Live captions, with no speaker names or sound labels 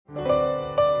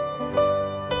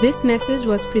This message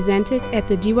was presented at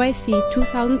the GYC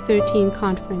 2013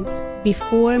 conference,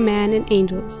 Before Man and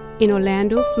Angels, in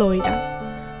Orlando,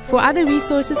 Florida. For other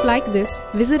resources like this,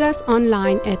 visit us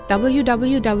online at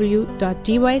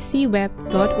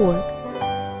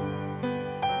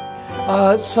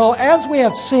www.gycweb.org. So as we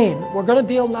have seen, we're going to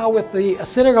deal now with the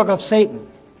synagogue of Satan.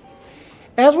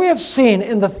 As we have seen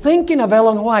in the thinking of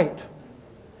Ellen White,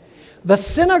 the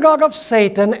synagogue of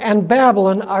Satan and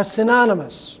Babylon are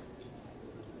synonymous.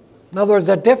 In other words,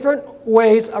 they're different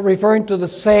ways of referring to the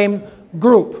same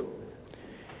group.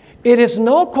 It is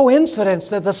no coincidence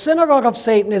that the synagogue of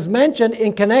Satan is mentioned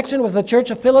in connection with the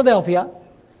Church of Philadelphia,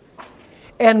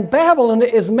 and Babylon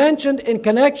is mentioned in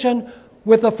connection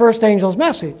with the first angel's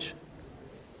message,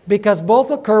 because both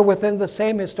occur within the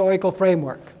same historical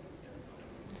framework.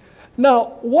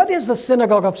 Now, what is the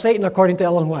synagogue of Satan according to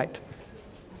Ellen White?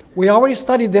 We already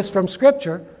studied this from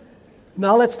Scripture.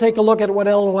 Now let's take a look at what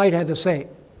Ellen White had to say.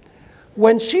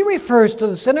 When she refers to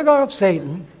the synagogue of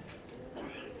Satan,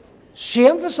 she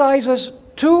emphasizes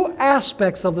two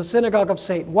aspects of the synagogue of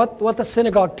Satan, what the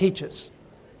synagogue teaches.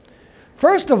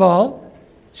 First of all,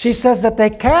 she says that they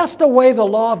cast away the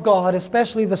law of God,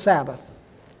 especially the Sabbath.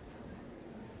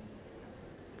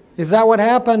 Is that what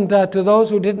happened to those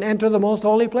who didn't enter the most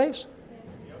holy place?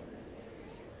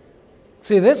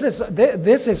 See, this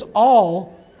is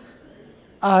all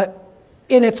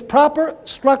in its proper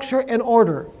structure and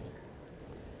order.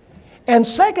 And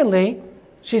secondly,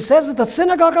 she says that the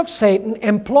synagogue of Satan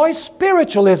employs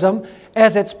spiritualism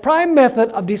as its prime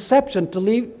method of deception to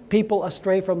lead people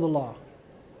astray from the law.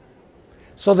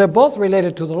 So they're both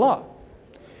related to the law.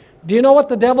 Do you know what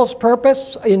the devil's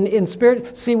purpose in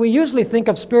spirit? See, we usually think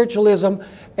of spiritualism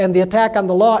and the attack on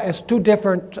the law as two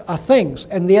different things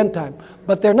in the end time,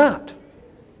 but they're not.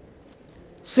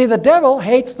 See, the devil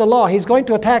hates the law. He's going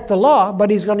to attack the law,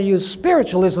 but he's going to use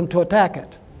spiritualism to attack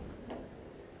it.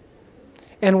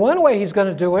 And one way he's going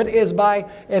to do it is by,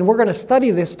 and we're going to study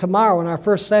this tomorrow in our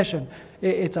first session.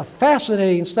 It's a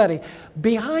fascinating study.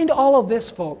 Behind all of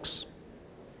this, folks,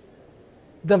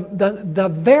 the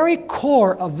very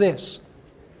core of this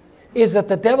is that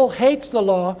the devil hates the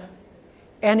law,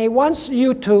 and he wants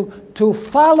you to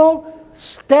follow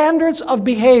standards of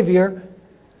behavior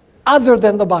other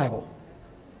than the Bible.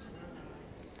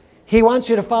 He wants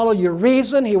you to follow your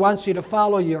reason. He wants you to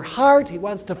follow your heart. He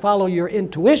wants to follow your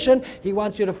intuition. He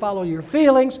wants you to follow your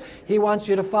feelings. He wants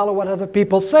you to follow what other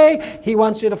people say. He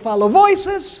wants you to follow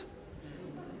voices.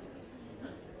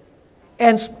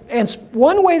 And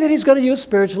one way that he's going to use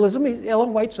spiritualism,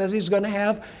 Ellen White says he's going to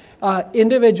have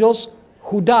individuals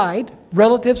who died,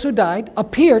 relatives who died,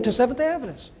 appear to Seventh-day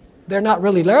Adventists. They're not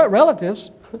really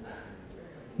relatives.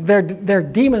 They're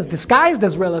demons disguised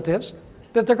as relatives.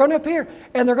 That they're going to appear,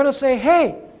 and they're going to say,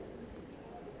 hey,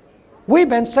 we've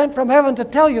been sent from heaven to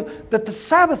tell you that the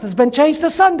Sabbath has been changed to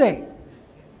Sunday,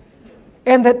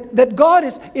 and that God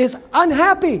is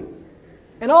unhappy,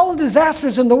 and all the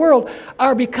disasters in the world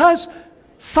are because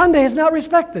Sunday is not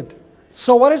respected.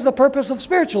 So what is the purpose of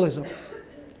spiritualism?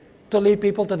 To lead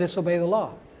people to disobey the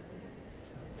law,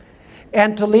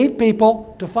 and to lead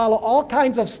people to follow all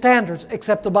kinds of standards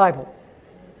except the Bible.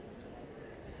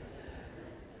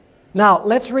 Now,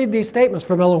 let's read these statements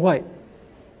from Ellen White.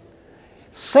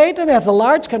 Satan has a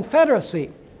large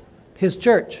confederacy, his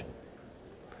church.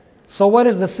 So what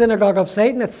is the synagogue of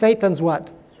Satan? It's Satan's what?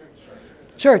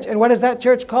 Church. And what is that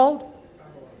church called?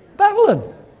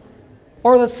 Babylon.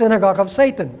 Or the synagogue of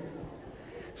Satan.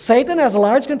 Satan has a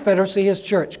large confederacy, his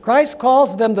church. Christ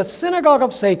calls them the synagogue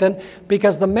of Satan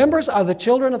because the members are the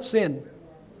children of sin.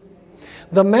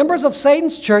 The members of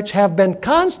Satan's church have been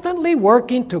constantly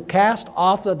working to cast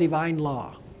off the divine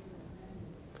law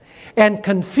and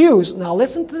confuse, now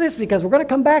listen to this because we're going to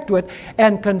come back to it,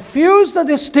 and confuse the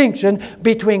distinction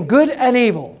between good and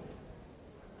evil.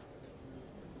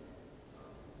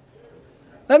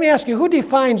 Let me ask you, who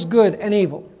defines good and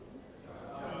evil?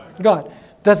 God.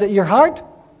 Does it your heart?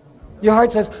 Your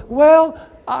heart says, well,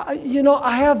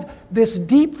 I have this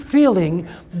deep feeling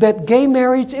that gay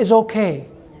marriage is okay.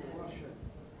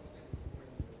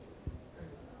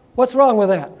 What's wrong with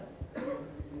that?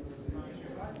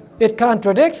 It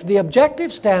contradicts the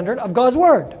objective standard of God's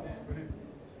Word.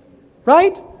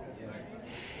 Right?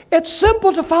 It's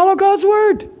simple to follow God's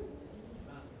Word.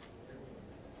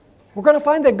 We're going to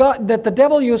find that the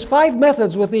devil used 5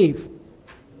 methods with Eve.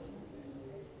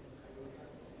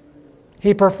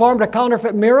 He performed a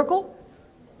counterfeit miracle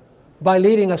by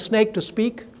leading a snake to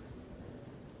speak.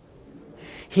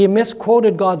 He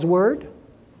misquoted God's Word.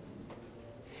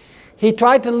 He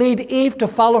tried to lead Eve to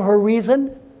follow her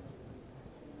reason.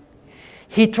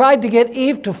 He tried to get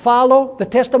Eve to follow the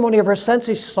testimony of her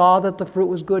senses. She saw that the fruit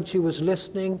was good. She was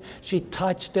listening. She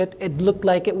touched it. It looked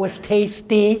like it was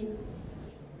tasty.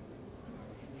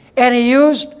 And he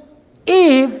used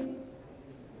Eve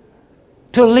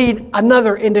to lead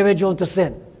another individual into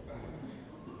sin.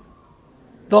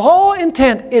 The whole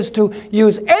intent is to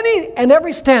use any and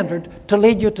every standard to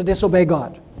lead you to disobey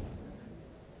God.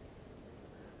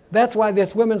 That's why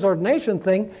this women's ordination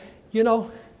thing, you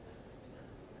know,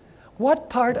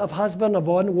 what part of husband of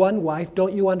one wife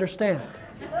don't you understand?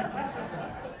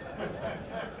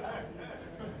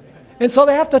 And so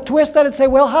they have to twist that and say,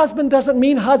 well, husband doesn't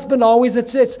mean husband always.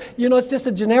 It's just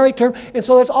a generic term. And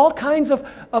so there's all kinds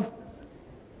of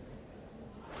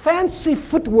fancy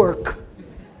footwork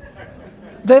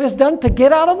that is done to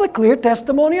get out of the clear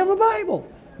testimony of the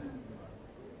Bible.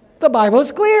 The Bible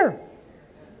is clear.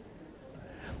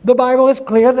 The Bible is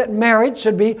clear that marriage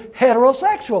should be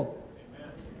heterosexual.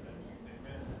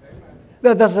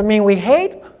 That doesn't mean we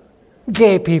hate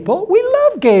gay people. We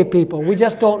love gay people. We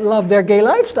just don't love their gay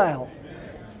lifestyle.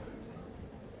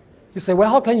 You say, well,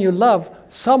 how can you love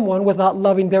someone without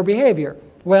loving their behavior?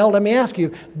 Well, let me ask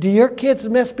you, do your kids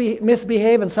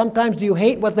misbehave and sometimes do you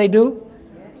hate what they do?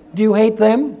 Do you hate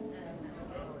them?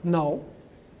 No.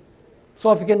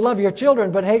 So if you can love your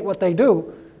children but hate what they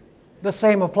do, the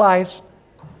same applies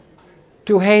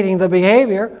to hating the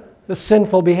behavior, the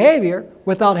sinful behavior,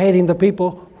 without hating the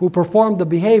people who perform the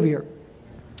behavior.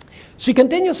 She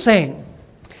continues saying,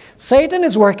 Satan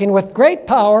is working with great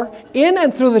power in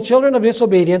and through the children of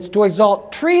disobedience to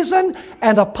exalt treason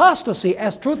and apostasy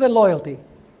as truth and loyalty.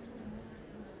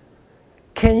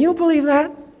 Can you believe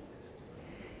that?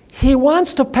 He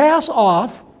wants to pass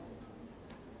off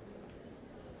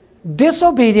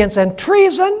disobedience and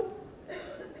treason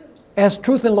as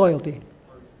truth and loyalty.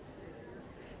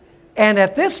 And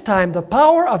at this time, the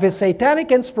power of his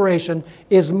satanic inspiration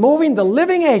is moving the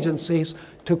living agencies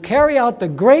to carry out the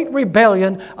great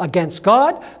rebellion against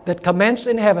God that commenced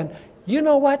in heaven. You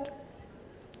know what?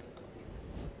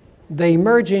 The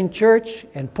emerging church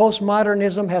and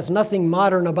postmodernism has nothing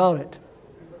modern about it.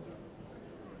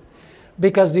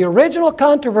 Because the original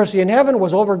controversy in heaven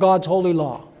was over God's holy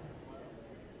law.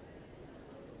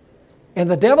 And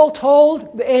the devil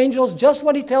told the angels just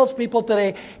what he tells people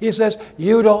today. He says,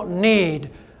 you don't need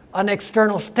an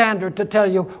external standard to tell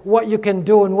you what you can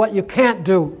do and what you can't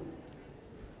do.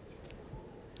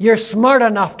 You're smart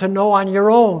enough to know on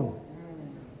your own.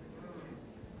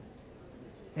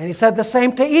 And he said the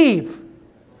same to Eve.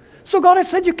 So God has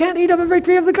said you can't eat of every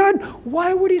tree of the garden.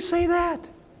 Why would he say that?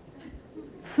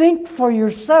 Think for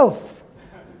yourself.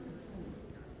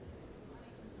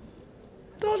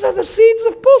 Those are the seeds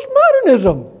of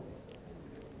postmodernism.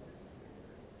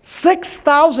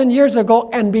 6,000 years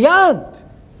ago and beyond.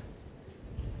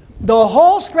 The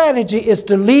whole strategy is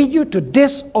to lead you to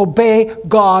disobey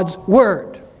God's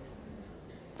word.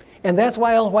 And that's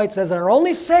why Ellen White says our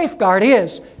only safeguard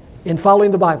is in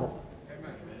following the Bible.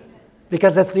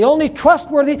 Because it's the only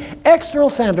trustworthy external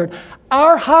standard.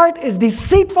 Our heart is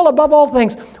deceitful above all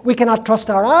things. We cannot trust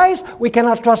our eyes. We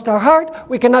cannot trust our heart.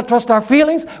 We cannot trust our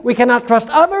feelings. We cannot trust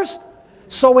others.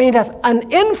 So we need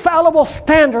an infallible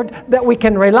standard that we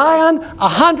can rely on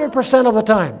 100% of the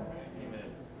time.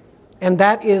 And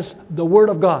that is the Word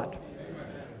of God.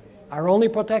 Our only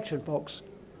protection, folks.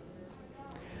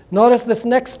 Notice this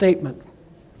next statement.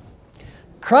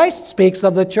 Christ speaks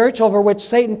of the church over which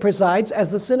Satan presides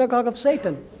as the synagogue of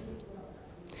Satan.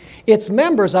 Its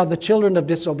members are the children of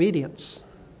disobedience.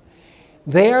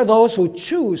 They are those who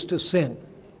choose to sin,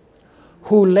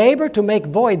 who labor to make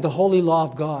void the holy law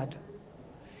of God.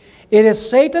 It is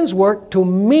Satan's work to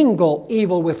mingle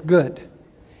evil with good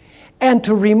and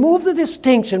to remove the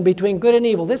distinction between good and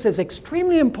evil. This is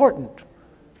extremely important.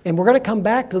 And we're going to come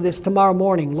back to this tomorrow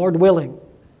morning, Lord willing.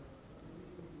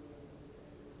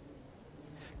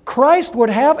 Christ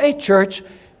would have a church,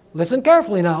 listen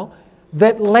carefully now,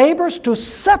 that labors to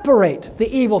separate the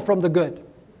evil from the good,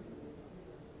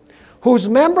 whose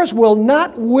members will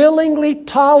not willingly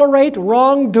tolerate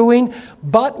wrongdoing,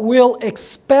 but will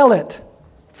expel it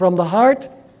from the heart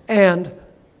and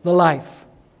the life.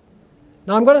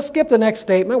 Now I'm going to skip the next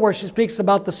statement where she speaks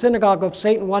about the synagogue of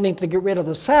Satan wanting to get rid of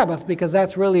the Sabbath, because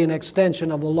that's really an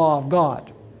extension of the law of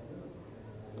God.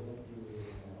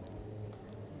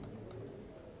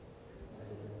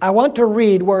 I want to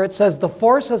read where it says the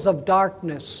forces of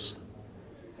darkness.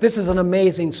 This is an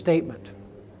amazing statement.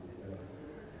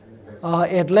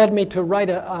 It led me to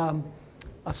write a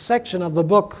section of the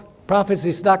book,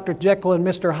 Prophecies, Dr. Jekyll and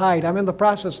Mr. Hyde. I'm in the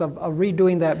process of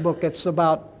redoing that book. It's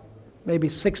about maybe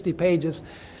 60 pages.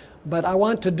 but I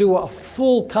want to do a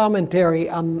full commentary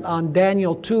on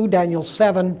Daniel 2, Daniel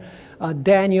 7,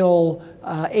 Daniel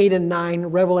 8 and 9,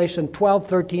 Revelation 12,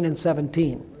 13, and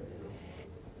 17.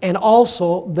 And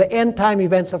also the end time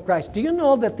events of Christ. Do you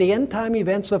know that the end time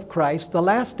events of Christ, the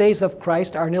last days of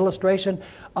Christ, are an illustration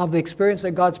of the experience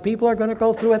that God's people are going to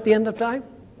go through at the end of time?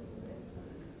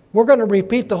 We're going to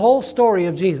repeat the whole story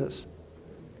of Jesus.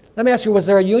 Let me ask you, was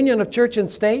there a union of church and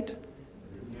state?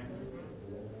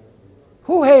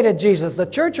 Who hated Jesus, the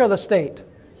church or the state?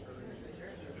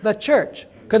 The church.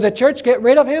 Could the church get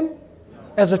rid of him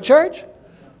as a church?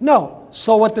 No.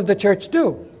 So what did the church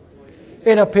do?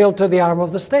 It appealed to the arm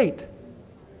of the state.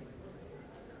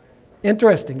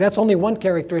 Interesting. That's only one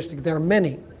characteristic. There are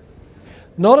many.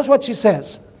 Notice what she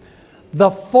says.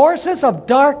 The forces of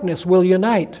darkness will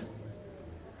unite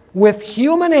with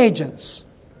human agents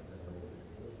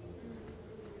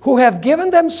who have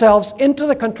given themselves into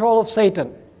the control of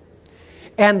Satan.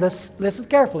 And listen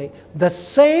carefully, the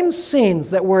same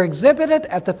scenes that were exhibited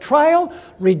at the trial,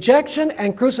 rejection,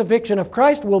 and crucifixion of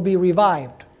Christ will be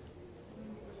revived.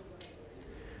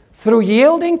 Through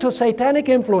yielding to satanic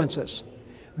influences,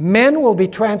 men will be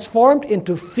transformed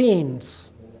into fiends.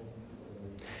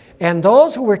 And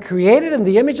those who were created in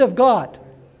the image of God,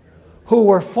 who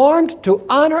were formed to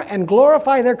honor and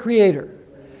glorify their Creator,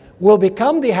 will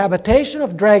become the habitation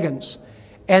of dragons.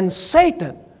 And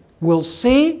Satan will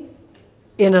see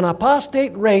in an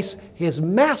apostate race his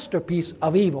masterpiece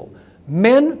of evil,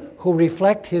 men who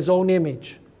reflect his own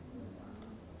image.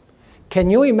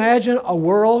 Can you imagine a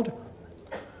world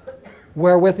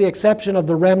where, with the exception of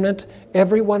the remnant,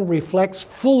 everyone reflects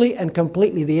fully and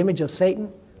completely the image of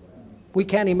Satan? We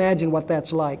can't imagine what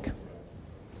that's like.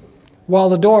 While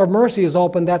the door of mercy is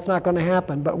open, that's not going to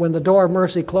happen. But when the door of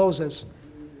mercy closes,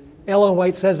 Ellen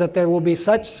White says that there will be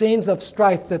such scenes of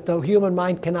strife that the human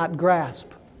mind cannot grasp.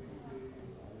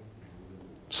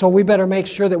 So we better make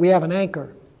sure that we have an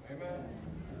anchor. Amen.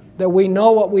 That we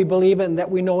know what we believe in,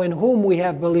 that we know in whom we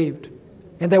have believed,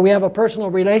 and that we have a personal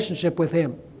relationship with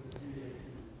Him.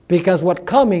 Because what's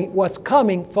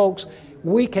coming, folks,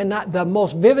 we cannot, the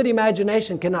most vivid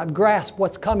imagination cannot grasp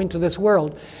what's coming to this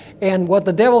world. And what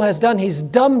the devil has done, he's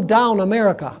dumbed down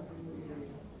America.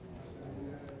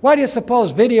 Why do you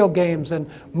suppose video games and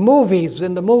movies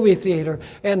in the movie theater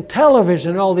and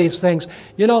television and all these things,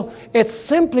 you know, it's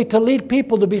simply to lead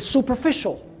people to be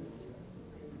superficial.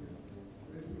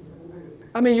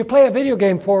 I mean, you play a video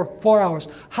game for 4 hours.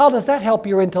 How does that help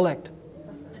your intellect?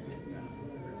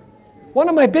 One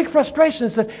of my big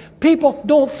frustrations is that people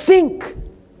don't think.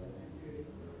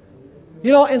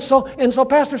 You know, and so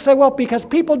pastors say, well, because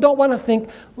people don't want to think,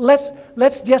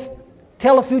 let's just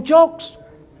tell a few jokes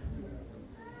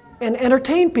and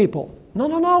entertain people.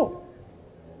 No.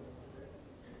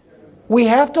 We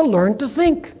have to learn to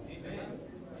think.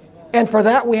 And for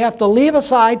that, we have to leave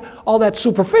aside all that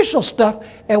superficial stuff,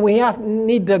 and we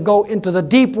need to go into the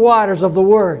deep waters of the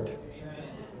Word.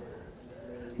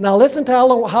 Now listen to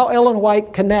how Ellen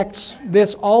White connects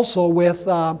this also with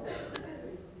the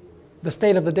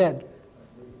state of the dead.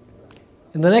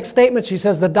 In the next statement, she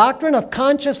says, the doctrine of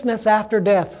consciousness after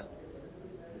death,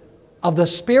 of the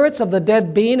spirits of the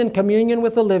dead being in communion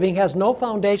with the living, has no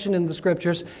foundation in the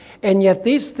Scriptures, and yet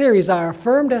these theories are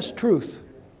affirmed as truth.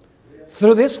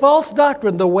 Through this false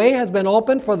doctrine, the way has been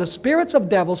opened for the spirits of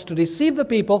devils to deceive the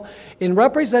people in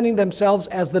representing themselves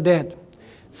as the dead.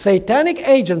 Satanic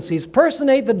agencies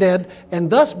personate the dead and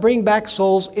thus bring back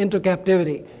souls into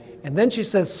captivity. And then she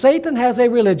says, Satan has a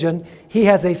religion, he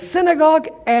has a synagogue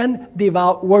and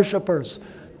devout worshipers.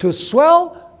 To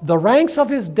swell the ranks of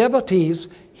his devotees,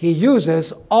 he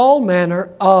uses all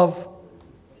manner of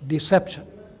deception.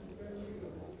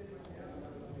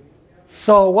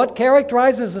 So what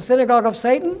characterizes the synagogue of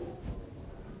Satan?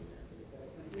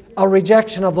 A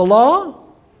rejection of the law,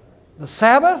 the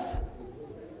Sabbath,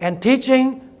 and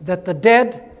teaching that the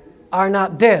dead are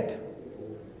not dead.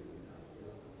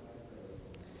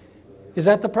 Is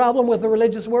that the problem with the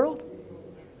religious world?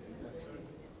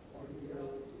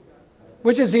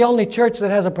 Which is the only church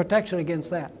that has a protection against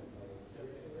that?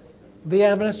 The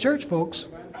Adventist Church, folks.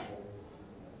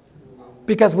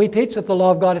 Because we teach that the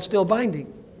law of God is still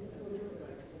binding.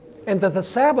 And that the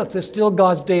Sabbath is still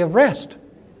God's day of rest.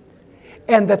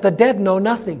 And that the dead know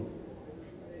nothing.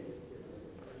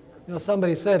 You know,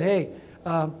 somebody said, hey,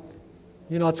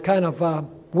 it's kind of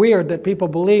weird that people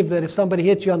believe that if somebody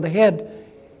hits you on the head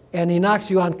and he knocks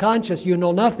you unconscious, you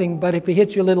know nothing, but if he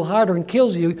hits you a little harder and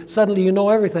kills you, suddenly you know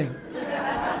everything.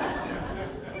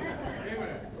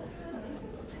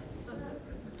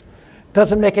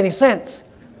 Doesn't make any sense.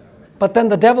 But then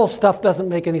the devil's stuff doesn't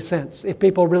make any sense if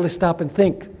people really stop and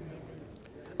think.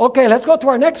 Okay, let's go to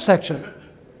our next section.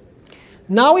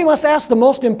 Now we must ask the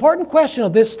most important question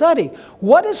of this study.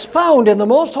 What is found in the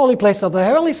most holy place of the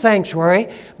heavenly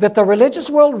sanctuary that the religious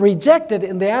world rejected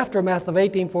in the aftermath of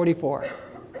 1844?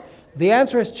 The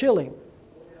answer is chilling.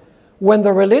 When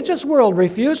the religious world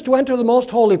refused to enter the most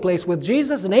holy place with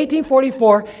Jesus in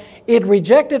 1844, it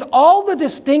rejected all the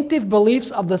distinctive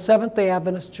beliefs of the Seventh-day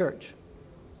Adventist Church.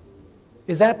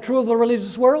 Is that true of the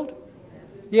religious world?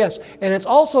 Yes, and it's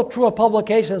also true of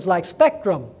publications like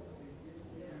Spectrum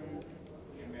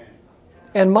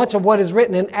and much of what is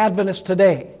written in Adventist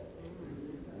Today,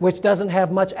 which doesn't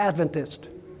have much Adventist.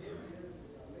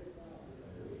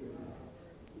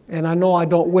 And I know I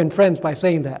don't win friends by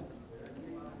saying that,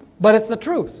 but it's the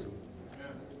truth.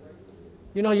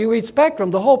 You know, you read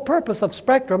Spectrum, the whole purpose of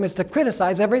Spectrum is to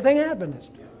criticize everything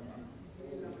Adventist.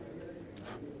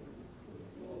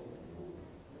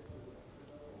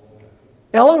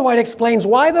 Ellen White explains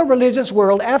why the religious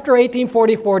world after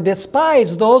 1844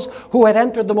 despised those who had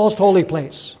entered the most holy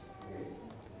place.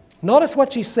 Notice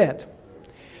what she said.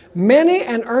 Many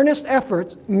and earnest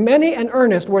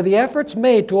were the efforts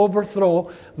made to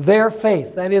overthrow their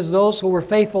faith. That is, those who were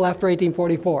faithful after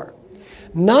 1844.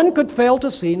 None could fail to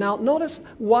see. Now, notice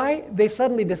why they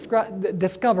suddenly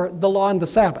discover the law and the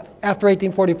Sabbath after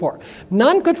 1844.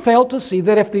 None could fail to see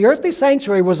that if the earthly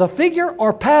sanctuary was a figure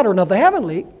or pattern of the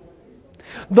heavenly,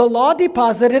 the law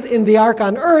deposited in the ark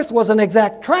on earth was an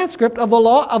exact transcript of the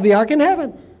law of the ark in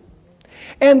heaven.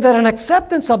 And that an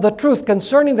acceptance of the truth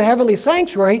concerning the heavenly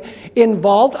sanctuary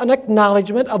involved an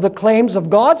acknowledgement of the claims of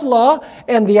God's law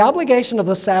and the obligation of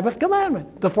the Sabbath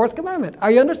commandment, the fourth commandment.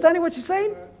 Are you understanding what she's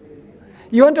saying?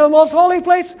 You enter the most holy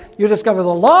place, you discover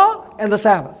the law and the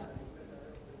Sabbath.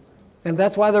 And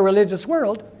that's why the religious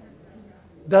world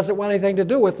doesn't want anything to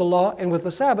do with the law and with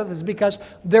the Sabbath, is because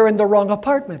they're in the wrong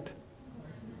apartment.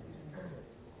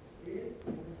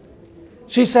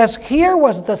 She says, here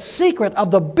was the secret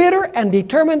of the bitter and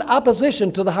determined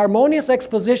opposition to the harmonious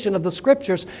exposition of the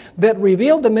Scriptures that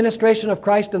revealed the ministration of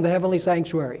Christ in the heavenly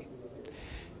sanctuary.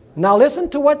 Now listen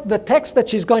to what the text that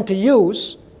she's going to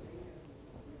use.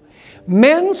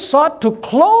 Men sought to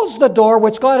close the door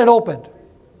which God had opened.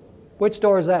 Which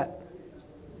door is that?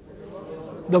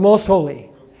 The most holy.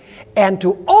 And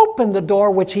to open the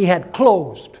door which he had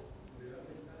closed.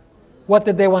 What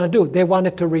did they want to do? They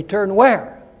wanted to return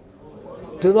where?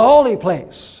 To the holy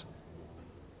place.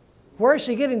 Where is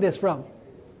she getting this from?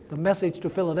 The message to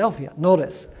Philadelphia.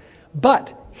 Notice.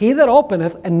 But he that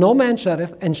openeth and no man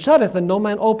shutteth, and shutteth and no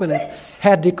man openeth,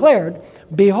 had declared,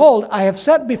 behold, I have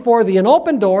set before thee an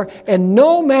open door, and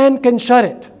no man can shut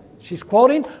it. She's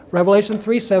quoting Revelation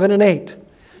 3, 7, and 8.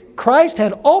 Christ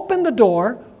had opened the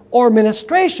door or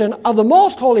ministration of the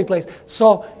most holy place.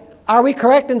 So, are we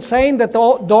correct in saying that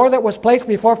the door that was placed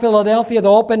before Philadelphia, the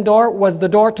open door, was the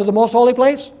door to the most holy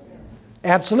place?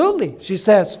 Absolutely. She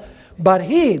says, but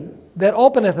he that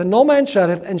openeth and no man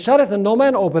shutteth, and shutteth and no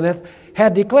man openeth,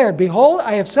 had declared, behold,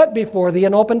 I have set before thee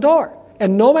an open door,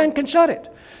 and no man can shut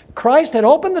it. Christ had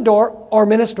opened the door or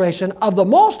ministration of the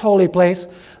most holy place.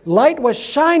 Light was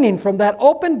shining from that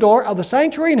open door of the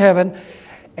sanctuary in heaven,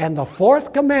 and the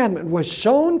fourth commandment was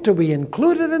shown to be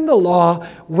included in the law,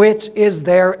 which is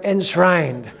there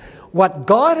enshrined. What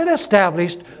God had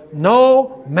established,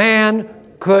 no man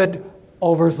could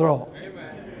overthrow.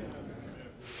 Amen.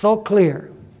 So clear.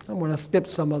 I'm going to skip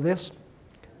some of this,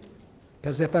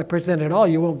 because if I present it all,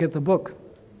 you won't get the book.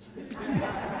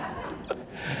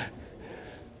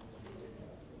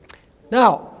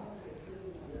 Now,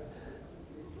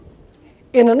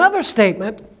 in another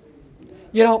statement,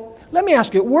 let me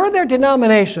ask you, were there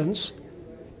denominations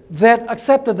that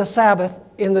accepted the Sabbath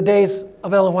in the days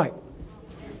of Ellen White?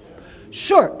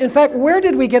 Sure. In fact, where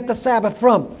did we get the Sabbath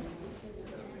from?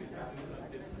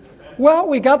 Well,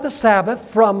 we got the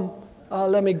Sabbath from,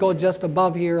 let me go just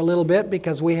above here a little bit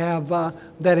because we have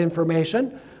that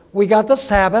information. We got the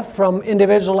Sabbath from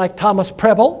individuals like Thomas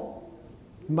Preble.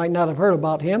 You might not have heard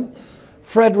about him.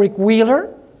 Frederick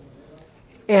Wheeler.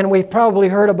 And we've probably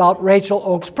heard about Rachel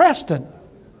Oakes Preston.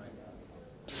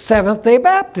 Seventh-day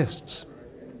Baptists.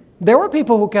 There were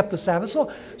people who kept the Sabbath.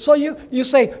 So you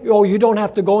say, oh, you don't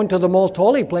have to go into the most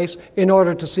holy place in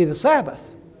order to see the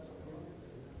Sabbath.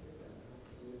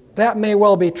 That may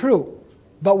well be true,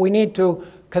 but we need to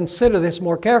consider this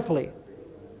more carefully.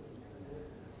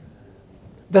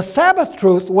 The Sabbath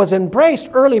truth was embraced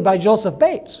early by Joseph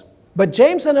Bates, but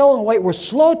James and Ellen White were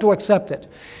slow to accept it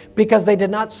because they did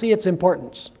not see its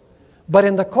importance. But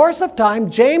in the course of time,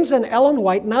 James and Ellen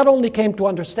White not only came to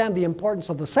understand the importance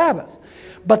of the Sabbath,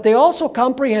 but they also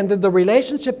comprehended the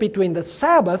relationship between the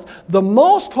Sabbath, the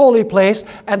most holy place,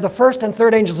 and the first and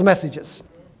third angels' messages.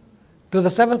 Do the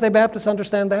Seventh-day Baptists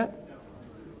understand that?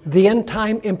 The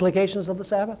end-time implications of the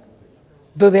Sabbath?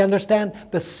 Do they understand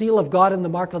the seal of God and the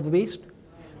mark of the beast?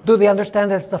 Do they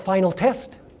understand that it's the final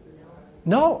test?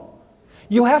 No.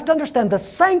 You have to understand the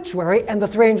sanctuary and the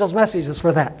three angels' messages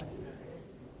for that.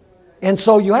 And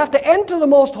so you have to enter the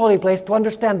most holy place to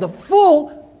understand the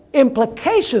full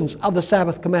implications of the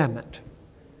Sabbath commandment.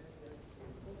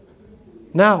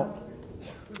 Now,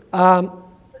 Ellen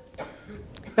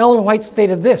White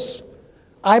stated this: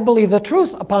 I believe the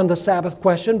truth upon the Sabbath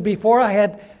question before I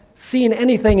had seen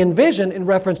anything in vision in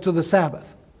reference to the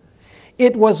Sabbath.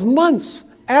 It was months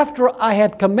after I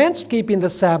had commenced keeping the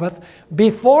Sabbath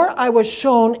before I was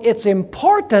shown its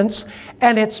importance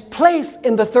and its place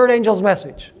in the third angel's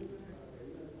message.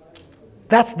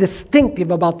 That's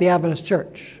distinctive about the Adventist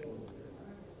church.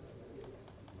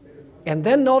 And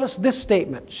then notice this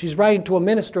statement. She's writing to a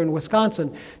minister in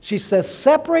Wisconsin. She says,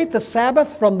 separate the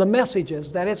Sabbath from the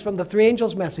messages, that is from the three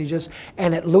angels' messages,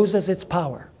 and it loses its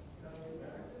power.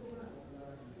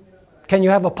 Can you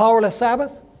have a powerless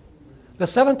Sabbath? The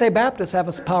Seventh-day Baptists have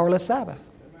a powerless Sabbath.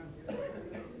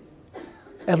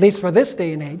 At least for this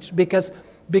day and age, because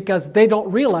they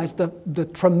don't realize the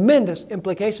tremendous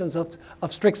implications of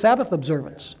strict Sabbath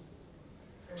observance.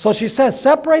 So she says,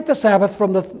 separate the Sabbath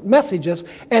from the messages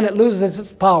and it loses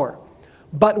its power.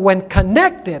 But when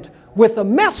connected with the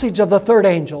message of the third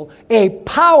angel, a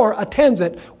power attends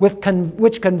it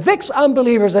which convicts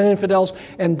unbelievers and infidels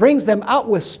and brings them out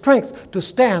with strength to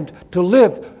stand, to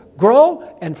live,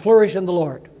 grow, and flourish in the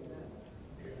Lord.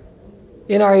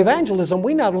 In our evangelism,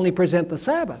 we not only present the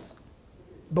Sabbath,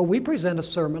 but we present a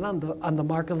sermon on the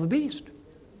mark of the beast,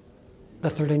 the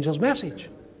third angel's message.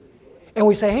 And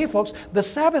we say, hey folks, the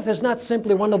Sabbath is not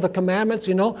simply one of the commandments,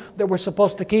 that we're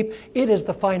supposed to keep. It is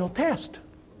the final test.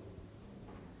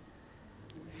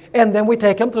 And then we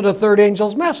take them to the third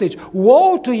angel's message.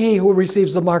 Woe to he who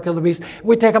receives the mark of the beast.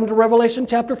 We take them to Revelation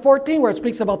chapter 14 where it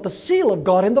speaks about the seal of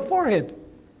God in the forehead.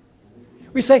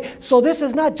 We say, so this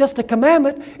is not just a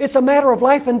commandment, it's a matter of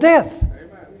life and death.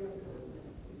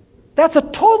 That's a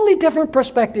totally different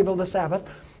perspective of the Sabbath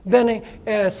than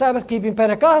Sabbath-keeping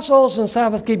Pentecostals and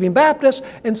Sabbath-keeping Baptists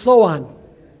and so on.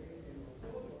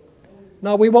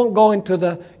 Now, we won't go into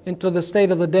the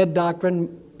state of the dead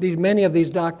doctrine. Many of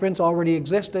these doctrines already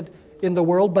existed in the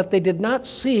world, but they did not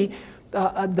see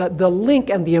the link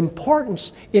and the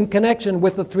importance in connection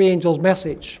with the three angels'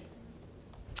 message.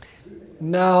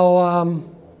 Now,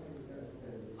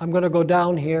 I'm going to go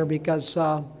down here because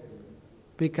of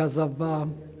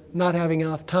not having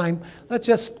enough time. Let's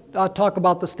just talk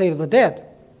about the state of the dead.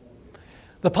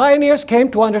 The pioneers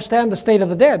came to understand the state of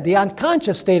the dead, the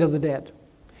unconscious state of the dead.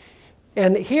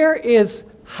 And here is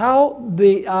how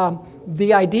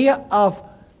the idea of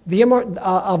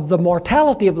the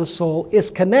mortality of the soul is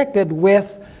connected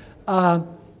with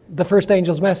the first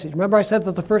angel's message. Remember I said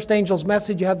that the first angel's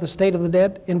message, you have the state of the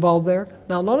dead involved there?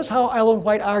 Now notice how Ellen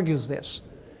White argues this.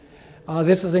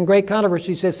 This is in great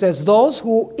controversy. She says, those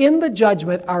who in the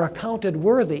judgment are accounted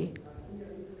worthy,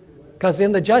 because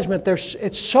in the judgment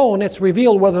it's shown, it's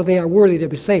revealed whether they are worthy to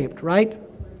be saved, right?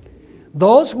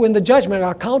 Those who in the judgment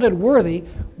are accounted worthy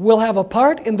will have a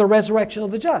part in the resurrection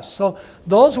of the just. So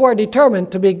those who are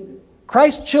determined to be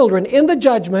Christ's children in the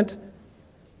judgment,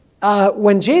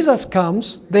 when Jesus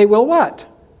comes, they will what?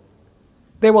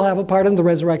 They will have a part in the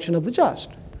resurrection of the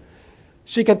just.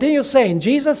 She continues saying,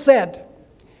 Jesus said,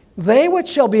 they which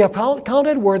shall be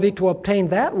accounted worthy to obtain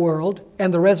that world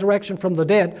and the resurrection from the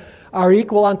dead are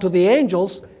equal unto the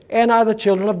angels and are the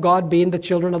children of God, being the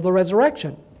children of the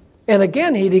resurrection. And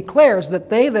again he declares that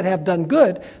they that have done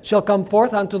good shall come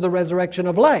forth unto the resurrection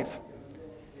of life.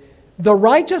 The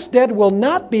righteous dead will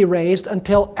not be raised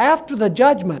until after the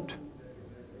judgment,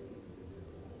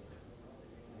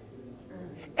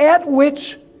 at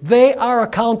which they are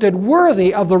accounted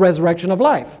worthy of the resurrection of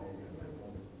life.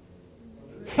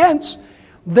 Hence,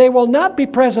 they will not be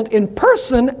present in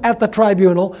person at the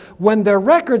tribunal when their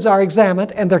records are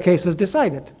examined and their cases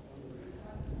decided.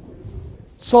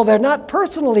 So they're not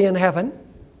personally in heaven.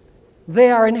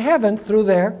 They are in heaven through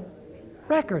their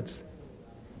records.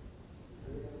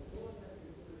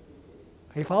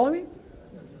 Are you following me?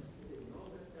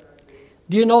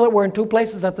 Do you know that we're in two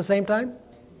places at the same time?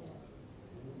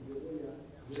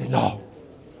 Say, no.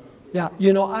 Yeah,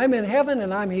 I'm in heaven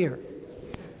and I'm here.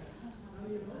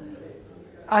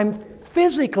 I'm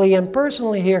physically and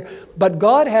personally here, but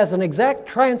God has an exact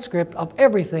transcript of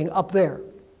everything up there.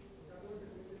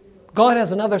 God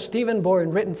has another Stephen Bohr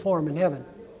in written form in heaven.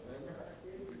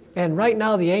 And right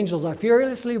now the angels are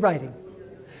furiously writing.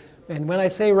 And when I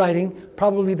say writing,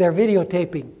 probably they're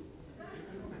videotaping.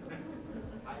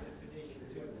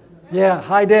 Yeah,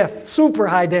 high def, super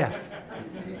high def.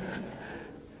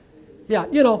 Yeah,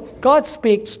 God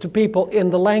speaks to people in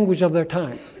the language of their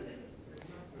time.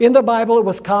 In the Bible, it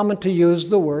was common to use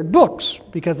the word books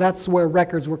because that's where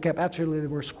records were kept. Actually, they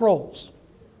were scrolls.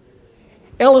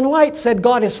 Ellen White said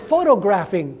God is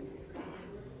photographing.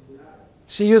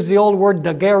 She used the old word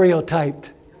daguerreotyped.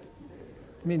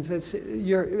 It means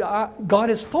God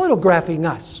is photographing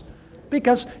us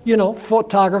because,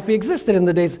 photography existed in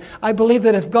the days. I believe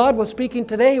that if God was speaking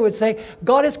today, He would say,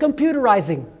 God is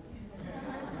computerizing.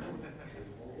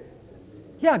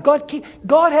 Yeah,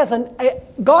 God has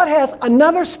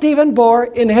another Stephen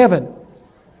Bohr in heaven.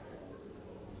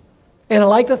 And I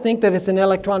like to think that it's in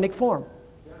electronic form.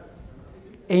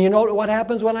 And you know what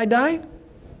happens when I die?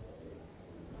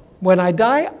 When I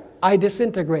die, I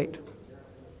disintegrate.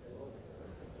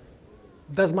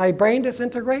 Does my brain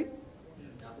disintegrate?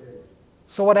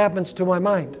 So what happens to my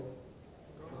mind?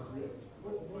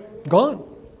 Gone.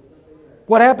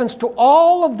 What happens to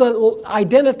all of the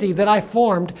identity that I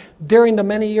formed during the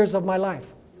many years of my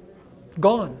life?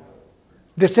 Gone.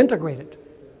 Disintegrated.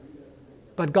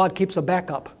 But God keeps a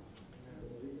backup.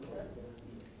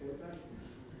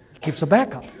 He keeps a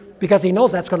backup because He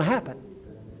knows that's going to happen.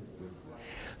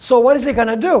 So what is He going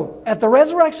to do? At the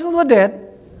resurrection of the dead,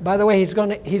 by the way, He's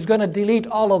going to delete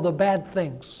all of the bad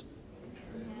things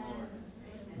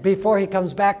before He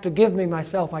comes back to give me my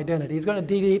self-identity. He's going to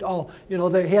delete all. He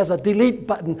has a delete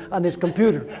button on His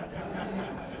computer.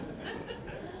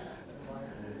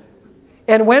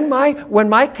 And when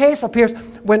my case appears,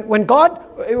 when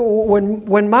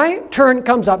my turn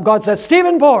comes up, God says,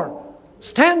 Stephen Bohr,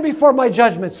 stand before my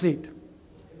judgment seat.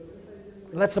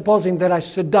 Let's supposing that I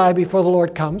should die before the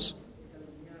Lord comes.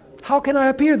 How can I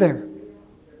appear there?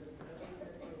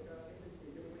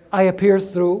 I appear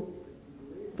through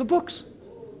the books.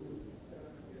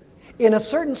 In a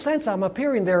certain sense, I'm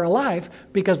appearing there alive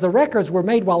because the records were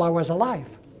made while I was alive.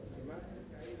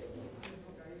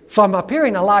 So I'm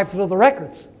appearing alive through the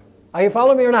records. Are you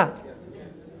following me or not?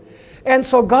 And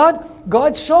so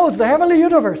God shows the heavenly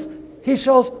universe. He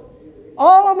shows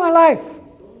all of my life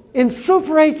in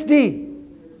super HD.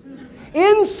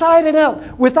 Inside and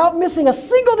out, without missing a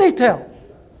single detail.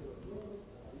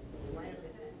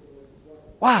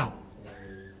 Wow.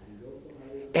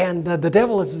 And the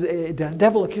devil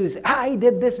accuses, I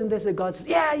did this and this, and God says,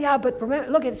 yeah, but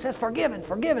remember, look, it says forgiven.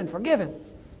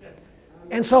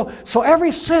 And so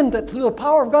every sin that through the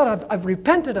power of God I've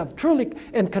repented of truly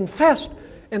and confessed,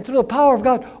 and through the power of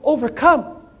God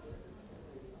overcome,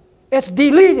 it's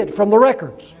deleted from the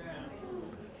records.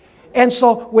 And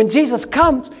so when Jesus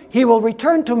comes, He will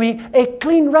return to me a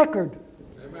clean record.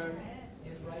 Amen.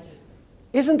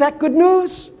 Isn't that good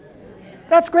news?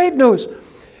 That's great news.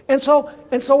 And so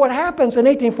what happens in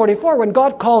 1844 when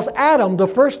God calls Adam the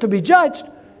first to be judged,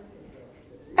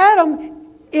 Adam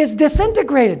is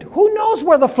disintegrated. Who knows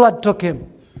where the flood took him?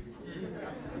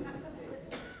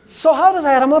 So how does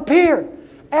Adam appear?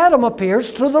 Adam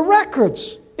appears through the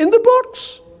records in the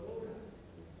books.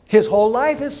 His whole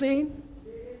life is seen.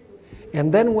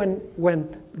 And then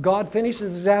when God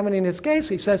finishes examining his case,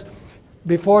 He says,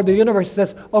 before the universe, He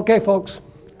says, okay, folks,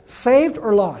 saved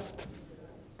or lost?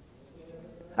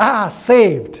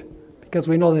 Saved. Because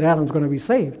we know that Adam's going to be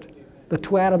saved. The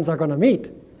two Adams are going to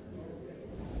meet.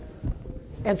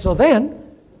 And so then,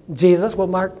 Jesus will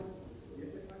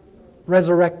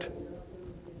resurrect.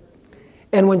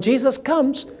 And when Jesus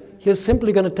comes, He's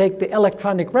simply going to take the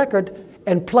electronic record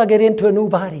and plug it into a new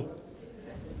body.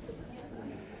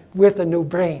 With a new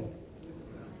brain.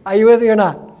 Are you with me or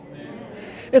not? Amen.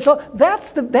 And so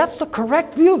that's the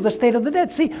correct view of the state of the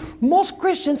dead. See, most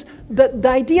Christians, the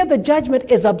idea of the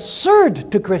judgment is absurd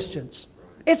to Christians.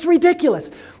 It's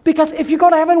ridiculous. Because if you go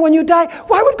to heaven when you die,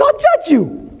 why would God judge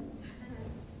you?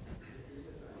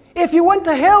 If you went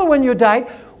to hell when you died,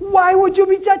 why would you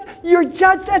be judged? You're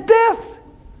judged at death.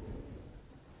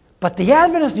 But the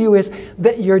Adventist view is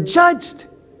that you're judged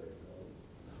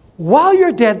while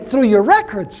you're dead through your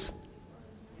records.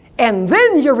 And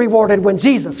then you're rewarded when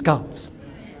Jesus comes.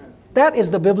 That is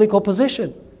the biblical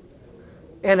position.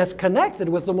 And it's connected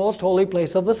with the most holy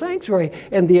place of the sanctuary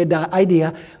and the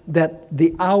idea that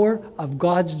the hour of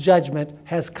God's judgment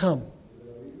has come.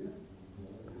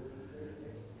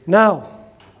 Now,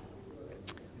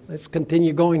 let's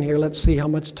continue going here. Let's see how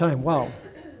much time. Wow.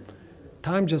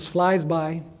 Time just flies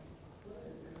by.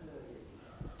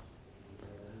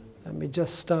 Let me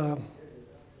just...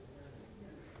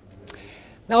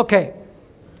 Okay.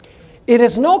 It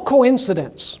is no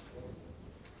coincidence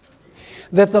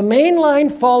that the mainline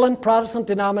fallen Protestant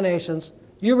denominations,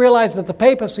 you realize that the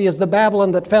papacy is the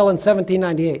Babylon that fell in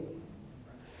 1798.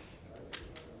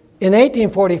 In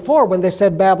 1844, when they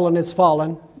said Babylon is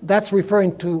fallen, that's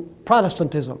referring to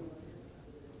Protestantism,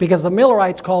 because the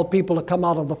Millerites called people to come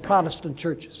out of the Protestant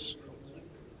churches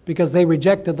because they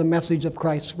rejected the message of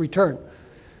Christ's return.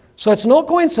 So it's no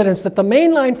coincidence that the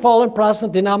mainline fallen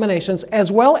Protestant denominations,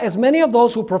 as well as many of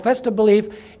those who profess to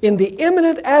believe in the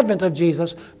imminent advent of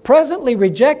Jesus, presently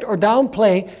reject or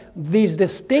downplay these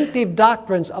distinctive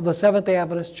doctrines of the Seventh-day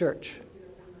Adventist Church.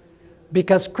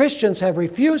 Because Christians have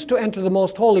refused to enter the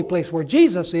most holy place where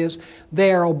Jesus is,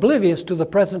 they are oblivious to the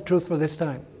present truth for this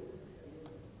time.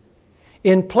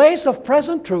 In place of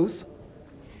present truth,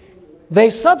 they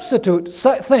substitute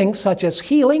things such as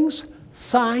healings,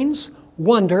 signs,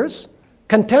 wonders,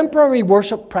 contemporary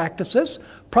worship practices,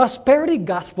 prosperity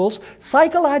gospels,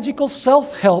 psychological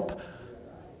self-help,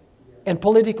 and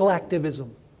political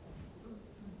activism.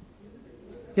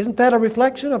 Isn't that a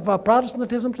reflection of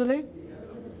Protestantism today?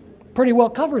 Pretty well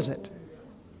covers it.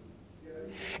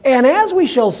 And as we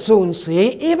shall soon see,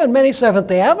 even many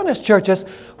Seventh-day Adventist churches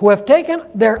who have taken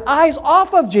their eyes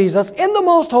off of Jesus in the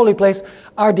most holy place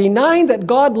are denying that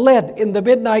God led in the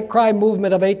Midnight Cry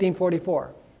movement of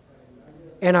 1844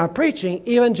 and are preaching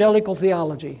evangelical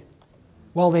theology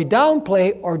while they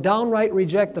downplay or downright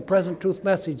reject the present truth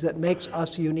message that makes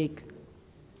us unique.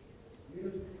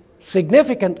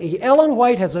 Significantly, Ellen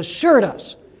White has assured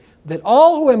us that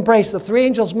all who embrace the three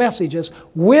angels' messages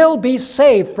will be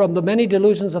saved from the many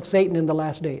delusions of Satan in the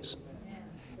last days.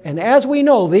 And as we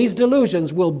know, these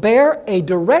delusions will bear a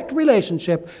direct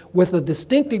relationship with the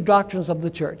distinctive doctrines of the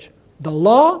church: the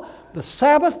law, the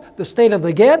Sabbath, the state of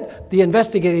the dead, the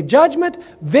investigative judgment,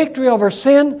 victory over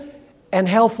sin, and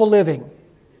healthful living.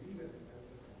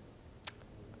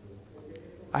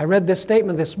 I read this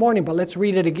statement this morning, but let's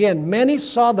read it again. Many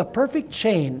saw the perfect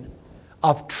chain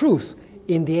of truth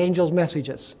in the angels'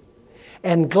 messages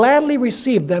and gladly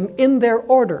received them in their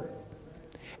order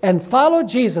and followed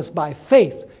Jesus by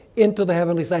faith into the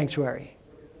heavenly sanctuary.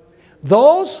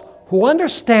 Those who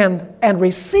understand and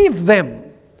receive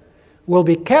them will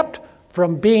be kept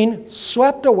from being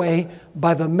swept away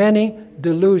by the many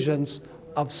delusions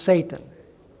of Satan.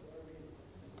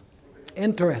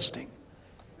 Interesting.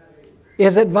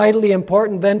 Is it vitally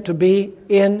important then to be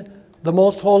in the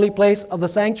most holy place of the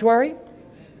sanctuary?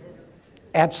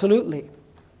 Absolutely.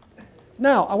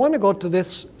 Now, I want to go to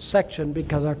this section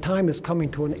because our time is coming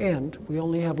to an end. We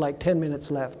only have like 10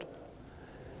 minutes left.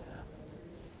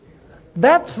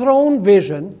 That throne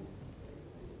vision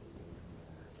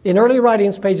in early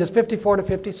writings, pages 54 to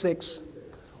 56,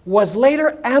 was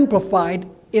later amplified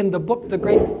in the book The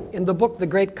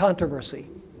Great Controversy.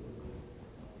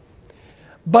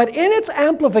 But in its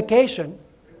amplification,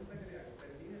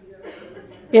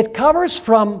 it covers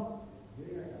from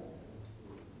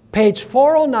page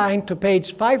 409 to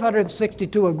page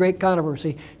 562 of Great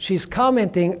Controversy. She's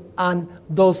commenting on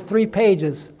those 3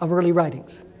 pages of early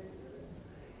writings.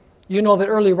 You know that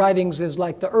early writings is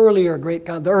like the earliest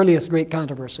Great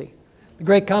Controversy. The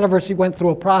Great Controversy went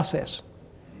through a process.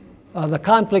 The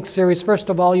conflict series, first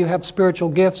of all, you have spiritual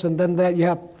gifts, and then you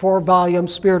have 4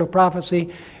 volumes, Spirit of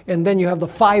Prophecy, and then you have the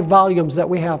 5 volumes that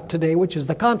we have today, which is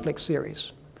the conflict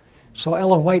series. So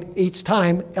Ellen White, each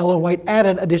time, Ellen White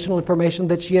added additional information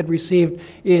that she had received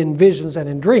in visions and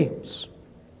in dreams.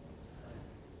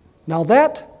 Now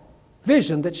that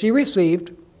vision that she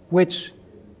received, which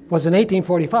was in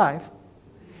 1845,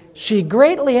 she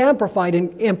greatly amplified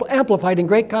in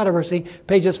Great Controversy,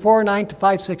 pages 409 to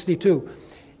 562.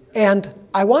 And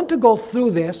I want to go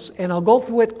through this, and I'll go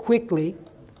through it quickly,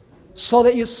 so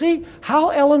that you see how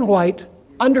Ellen White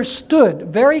understood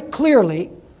very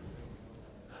clearly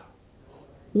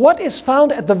what is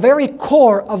found at the very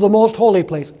core of the most holy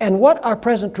place and what our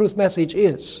present truth message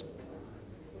is.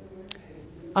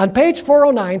 On page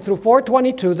 409 through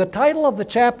 422, the title of the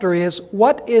chapter is,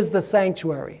 What is the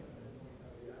Sanctuary?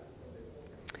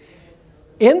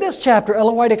 In this chapter,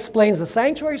 Ellen White explains the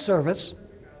sanctuary service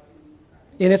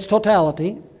in its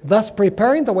totality, thus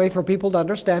preparing the way for people to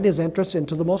understand his entrance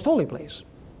into the most holy place.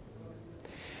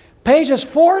 Pages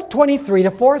 423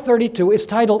 to 432 is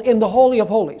titled, In the Holy of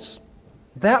Holies.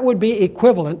 That would be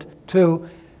equivalent to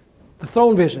the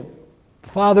throne vision, the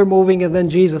Father moving and then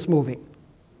Jesus moving.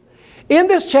 In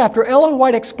this chapter, Ellen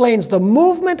White explains the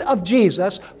movement of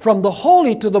Jesus from the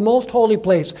holy to the most holy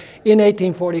place in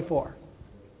 1844.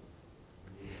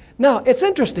 Now, it's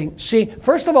interesting. She,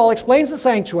 first of all, explains the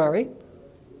sanctuary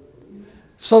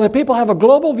so that people have a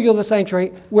global view of the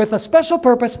sanctuary with a special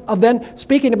purpose of then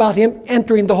speaking about him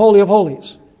entering the Holy of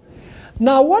Holies.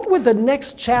 Now, what would the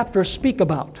next chapter speak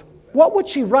about? What would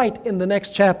she write in the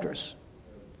next chapters?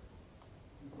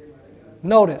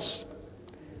 Notice,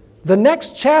 the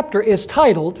next chapter is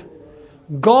titled,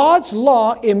 God's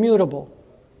law immutable.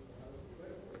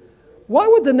 Why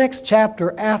would the next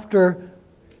chapter after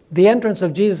the entrance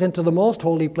of Jesus into the most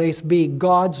holy place be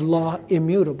God's law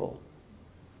immutable?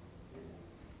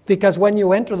 Because when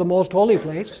you enter the most holy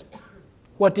place,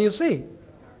 what do you see?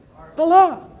 The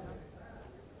law.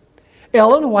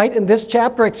 Ellen White in this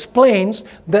chapter explains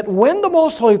that when the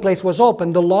most holy place was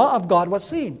opened, the law of God was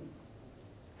seen.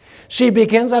 She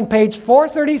begins on page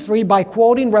 433 by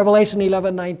quoting Revelation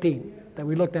 11:19 that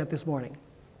we looked at this morning.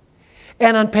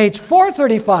 And on page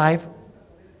 435,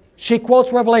 she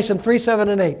quotes Revelation 3:7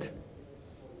 and 8,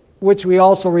 which we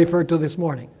also referred to this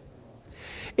morning.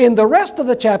 In the rest of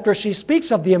the chapter, she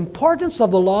speaks of the importance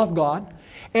of the law of God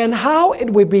and how it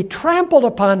would be trampled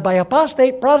upon by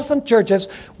apostate Protestant churches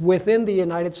within the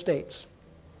United States.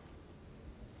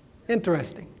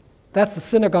 Interesting. That's the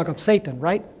synagogue of Satan,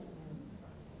 right?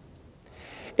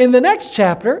 In the next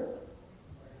chapter,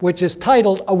 which is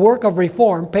titled A Work of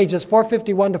Reform, pages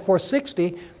 451 to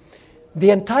 460, the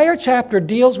entire chapter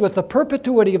deals with the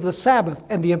perpetuity of the Sabbath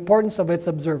and the importance of its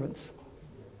observance.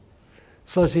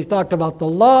 So she's talked about the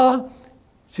law.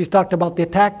 She's talked about the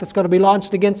attack that's going to be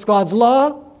launched against God's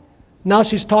law. Now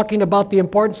she's talking about the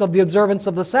importance of the observance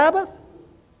of the Sabbath.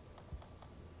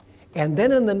 And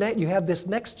then in the net, you have this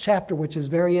next chapter, which is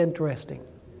very interesting.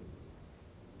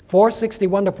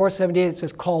 461 to 478, it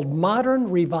says, called Modern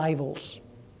Revivals.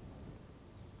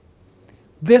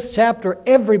 This chapter,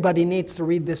 everybody needs to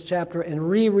read this chapter and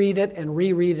reread it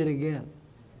again.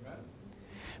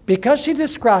 Because she's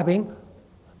describing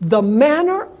the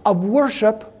manner of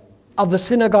worship of the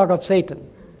synagogue of Satan,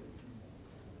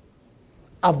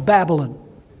 of Babylon.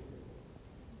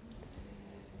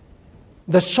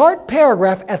 The short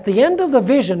paragraph at the end of the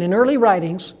vision in early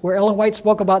writings, where Ellen White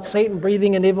spoke about Satan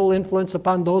breathing an evil influence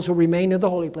upon those who remain in the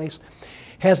holy place,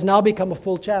 has now become a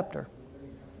full chapter.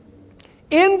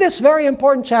 In this very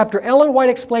important chapter, Ellen White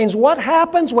explains what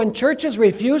happens when churches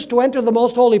refuse to enter the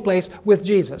most holy place with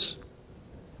Jesus.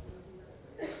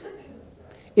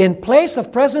 In place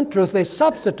of present truth, they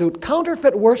substitute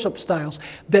counterfeit worship styles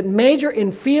that major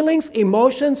in feelings,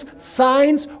 emotions,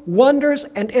 signs, wonders,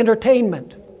 and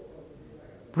entertainment.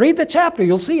 Read the chapter,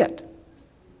 you'll see it.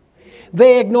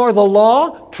 They ignore the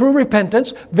law, true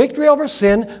repentance, victory over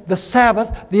sin, the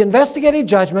Sabbath, the investigative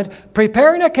judgment,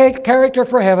 preparing a character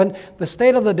for heaven, the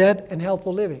state of the dead, and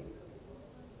healthful living.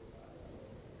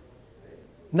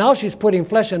 Now she's putting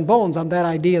flesh and bones on that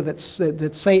idea that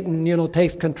Satan,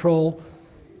 takes control.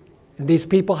 And these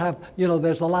people have,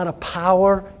 there's a lot of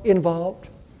power involved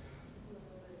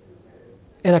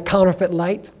in a counterfeit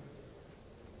light.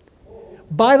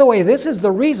 By the way, this is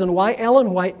the reason why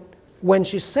Ellen White, when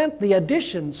she sent the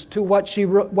additions to what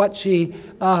she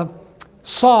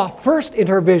saw first in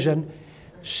her vision,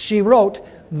 she wrote,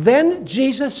 "Then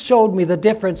Jesus showed me the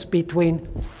difference between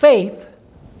faith,"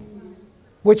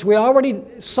 which we already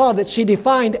saw that she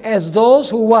defined as those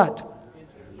who what?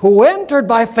 Who entered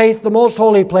by faith the most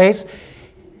holy place.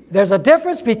 There's a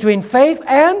difference between faith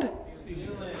and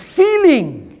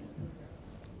feeling.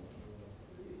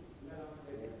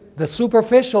 The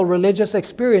superficial religious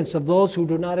experience of those who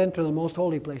do not enter the most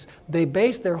holy place. They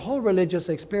base their whole religious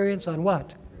experience on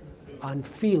what? On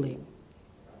feeling.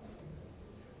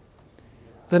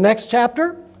 The next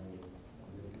chapter,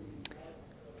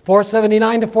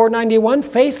 479 to 491,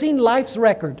 Facing Life's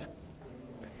Record.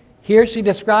 Here she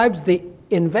describes the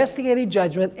investigative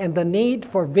judgment and the need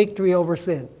for victory over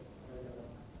sin.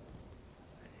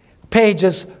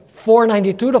 Pages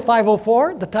 492 to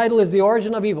 504, the title is The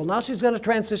Origin of Evil. Now she's going to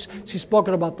transition. She's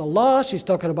spoken about the law. She's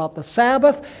spoken about the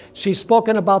Sabbath. She's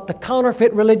spoken about the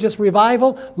counterfeit religious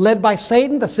revival led by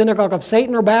Satan, the synagogue of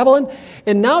Satan or Babylon.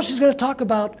 And now she's going to talk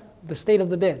about the state of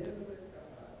the dead.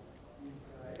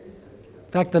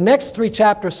 In fact, the next three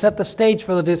chapters set the stage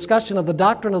for the discussion of the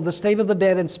doctrine of the state of the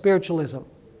dead and spiritualism.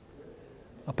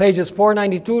 Pages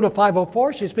 492 to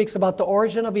 504, she speaks about the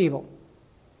origin of evil,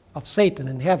 of Satan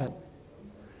in heaven.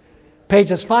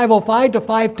 Pages 505 to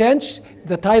 510,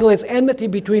 the title is Enmity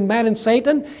Between Man and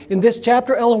Satan. In this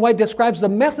chapter, Ellen White describes the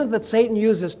method that Satan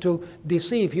uses to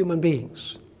deceive human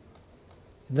beings.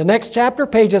 In the next chapter,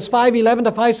 pages 511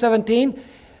 to 517,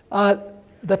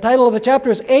 the title of the chapter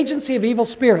is Agency of Evil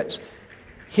Spirits.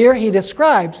 Here she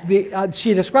describes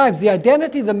the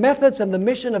identity, the methods, and the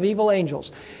mission of evil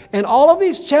angels. And all of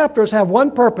these chapters have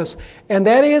one purpose, and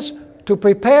that is to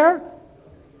prepare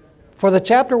for the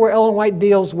chapter where Ellen White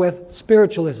deals with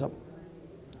spiritualism.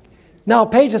 Now,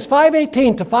 pages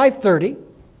 518 to 530,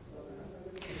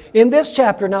 in this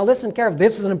chapter, now listen carefully,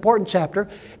 this is an important chapter,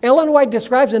 Ellen White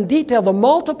describes in detail the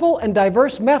multiple and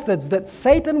diverse methods that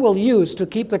Satan will use to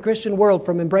keep the Christian world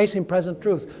from embracing present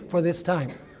truth for this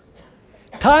time.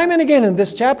 Time and again in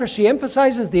this chapter, she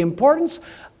emphasizes the importance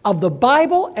of the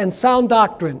Bible and sound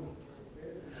doctrine.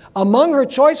 Among her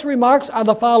choice remarks are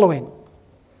the following.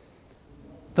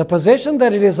 The position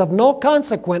that it is of no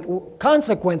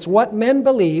consequence what men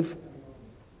believe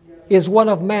is one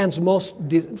of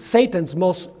Satan's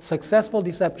most successful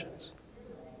deceptions.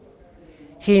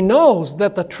 He knows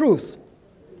that the truth,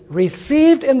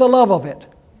 received in the love of it,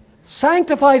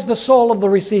 sanctifies the soul of the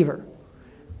receiver.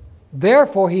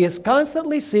 Therefore, he is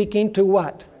constantly seeking to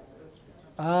what?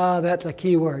 That's a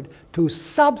key word. To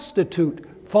substitute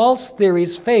false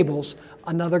theories, fables,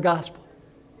 another gospel.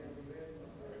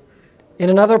 In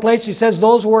another place, she says,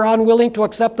 those who are unwilling to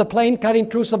accept the plain, cutting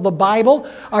truths of the Bible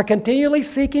are continually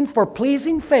seeking for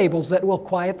pleasing fables that will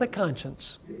quiet the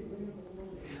conscience.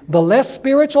 The less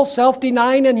spiritual,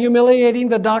 self-denying, and humiliating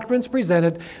the doctrines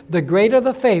presented, the greater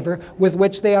the favor with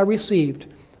which they are received.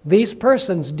 These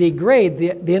persons degrade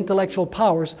the intellectual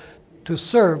powers to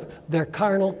serve their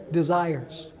carnal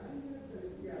desires.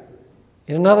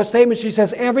 In another statement, she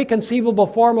says, every conceivable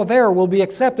form of error will be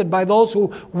accepted by those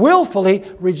who willfully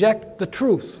reject the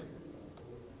truth.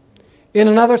 In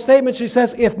another statement, she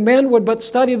says, if men would but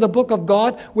study the book of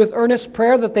God with earnest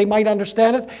prayer that they might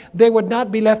understand it, they would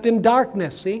not be left in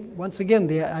darkness. See, once again,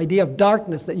 the idea of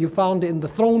darkness that you found in the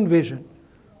throne vision.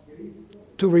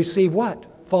 To receive what?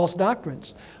 False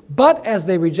doctrines. But as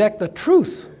they reject the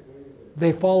truth,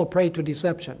 they fall a prey to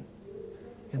deception.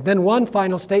 And then one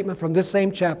final statement from this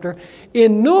same chapter.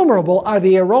 Innumerable are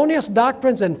the erroneous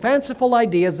doctrines and fanciful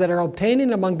ideas that are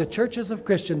obtaining among the churches of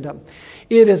Christendom.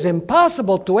 It is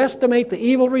impossible to estimate the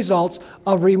evil results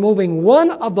of removing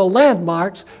one of the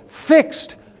landmarks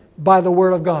fixed by the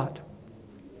Word of God.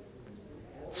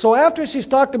 So after she's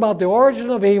talked about the origin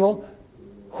of evil,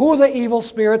 who the evil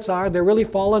spirits are, they're really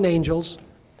fallen angels,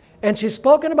 and she's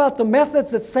spoken about the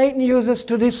methods that Satan uses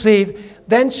to deceive,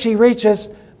 then she reaches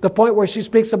the point where she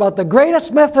speaks about the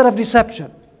greatest method of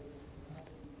deception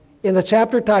in the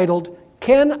chapter titled,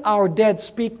 Can Our Dead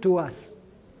Speak to Us?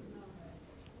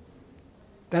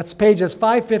 That's pages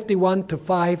 551 to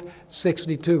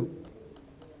 562.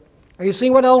 Are you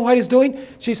seeing what Ellen White is doing?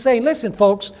 She's saying, listen,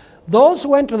 folks, those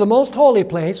who enter the most holy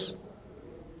place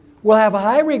will have a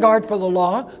high regard for the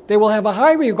law. They will have a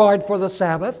high regard for the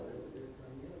Sabbath.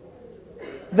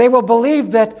 They will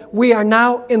believe that we are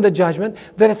now in the judgment,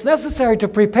 that it's necessary to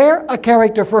prepare a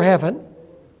character for heaven.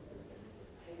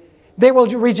 They will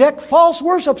reject false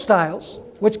worship styles,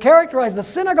 which characterize the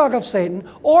synagogue of Satan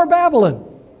or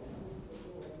Babylon.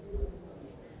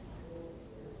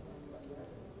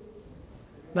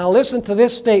 Now listen to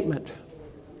this statement.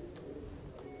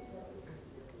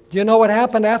 Do you know what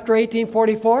happened after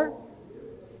 1844?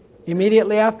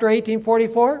 Immediately after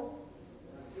 1844?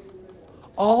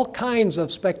 All kinds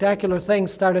of spectacular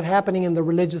things started happening in the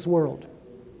religious world.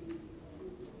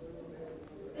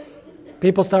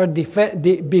 People started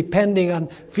depending on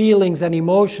feelings and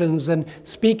emotions and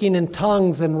speaking in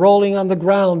tongues and rolling on the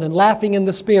ground and laughing in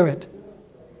the spirit.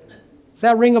 Does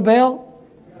that ring a bell?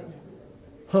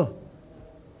 Huh.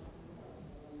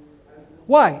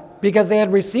 Why? Because they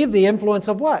had received the influence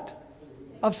of what?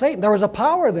 Of Satan. There was a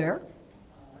power there,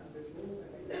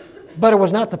 but it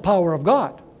was not the power of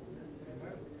God.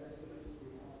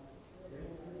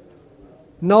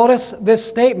 Notice this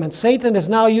statement. Satan is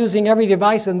now using every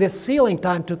device in this sealing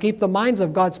time to keep the minds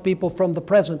of God's people from the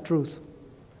present truth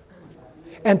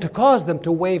and to cause them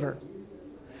to waver.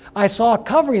 I saw a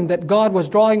covering that God was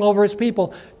drawing over His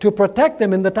people to protect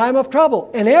them in the time of trouble.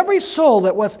 And every soul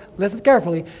that was, listen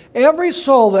carefully, every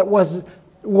soul that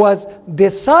was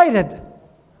decided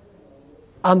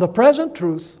on the present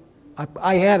truth,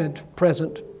 I added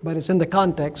present, but it's in the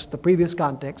context, the previous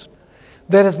context,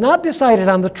 that is not decided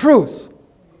on the truth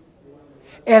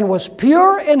and was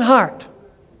pure in heart,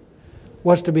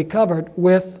 was to be covered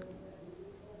with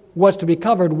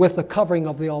the covering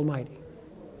of the Almighty.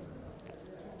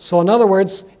 So in other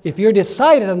words, if you're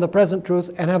decided on the present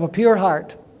truth and have a pure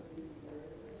heart,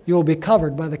 you will be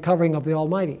covered by the covering of the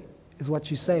Almighty, is what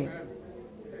she's saying.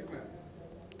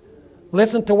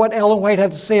 Listen to what Ellen White had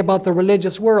to say about the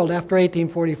religious world after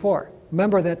 1844.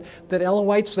 Remember that Ellen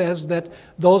White says that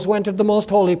those who entered the most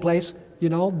holy place,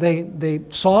 they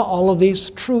saw all of these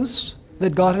truths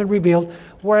that God had revealed,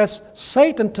 whereas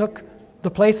Satan took the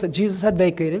place that Jesus had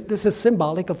vacated. This is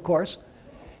symbolic, of course.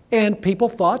 And people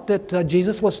thought that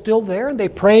Jesus was still there, and they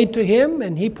prayed to Him,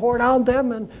 and He poured on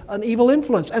them an evil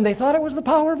influence. And they thought it was the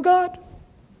power of God.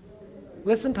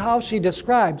 Listen to how she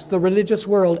describes the religious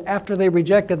world after they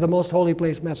rejected the most holy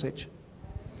place message.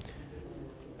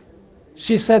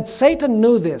 She said, Satan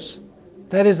knew this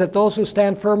That is, that those who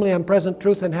stand firmly on present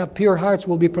truth and have pure hearts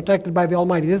will be protected by the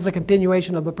Almighty. This is a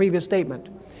continuation of the previous statement.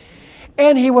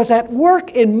 And he was at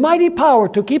work in mighty power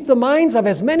to keep the minds of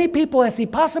as many people as he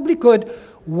possibly could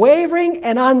wavering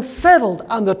and unsettled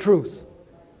on the truth.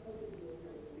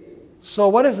 So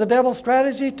what is the devil's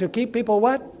strategy? To keep people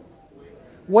what?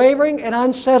 Wavering and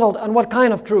unsettled on what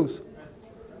kind of truth?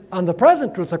 On the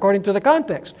present truth, according to the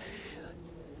context.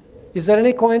 Is there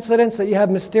any coincidence that you have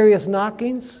mysterious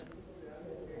knockings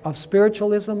of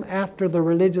spiritualism after the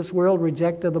religious world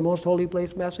rejected the most holy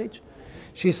place message?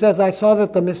 She says, I saw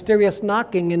that the mysterious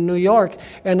knocking in New York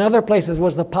and other places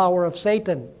was the power of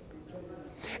Satan.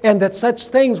 And that such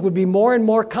things would be more and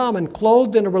more common,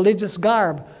 clothed in a religious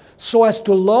garb, so as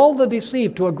to lull the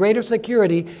deceived to a greater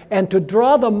security and to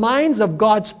draw the minds of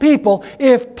God's people,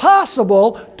 if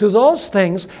possible, to those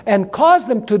things and cause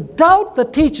them to doubt the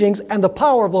teachings and the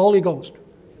power of the Holy Ghost.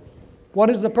 What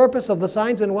is the purpose of the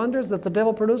signs and wonders that the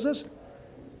devil produces?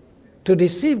 To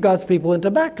deceive God's people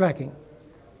into backtracking.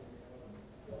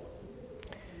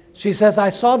 She says, I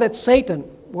saw that Satan,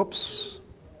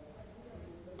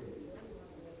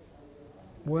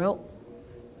 well,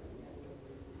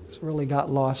 it's really got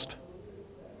lost.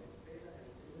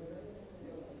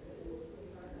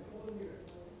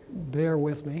 Bear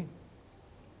with me.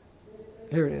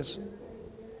 Here it is.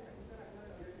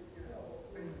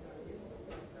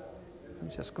 Let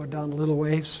me just go down a little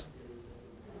ways.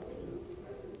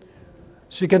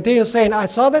 She continues saying, I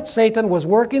saw that Satan was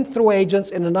working through agents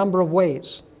in a number of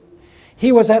ways.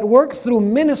 He was at work through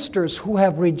ministers who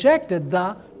have rejected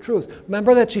the truth.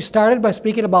 Remember that she started by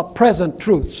speaking about present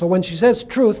truth. So when she says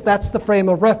truth, that's the frame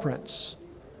of reference.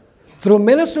 Through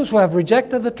ministers who have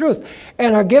rejected the truth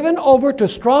and are given over to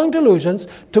strong delusions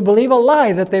to believe a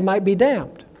lie that they might be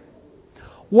damned.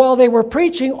 While they were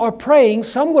preaching or praying,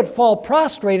 some would fall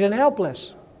prostrate and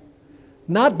helpless.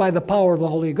 Not by the power of the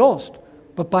Holy Ghost,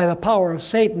 but by the power of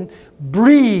Satan,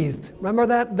 breathed. Remember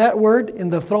that word in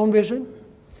the throne vision?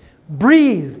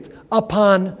 Breathed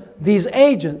upon these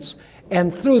agents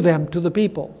and through them to the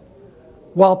people.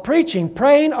 While preaching,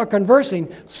 praying, or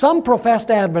conversing, some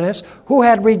professed Adventists who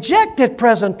had rejected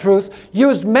present truth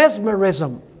used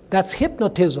mesmerism, that's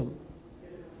hypnotism,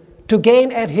 to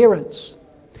gain adherents.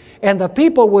 And the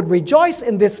people would rejoice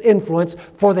in this influence,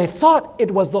 for they thought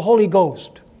it was the Holy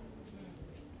Ghost.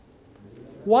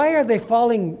 Why are they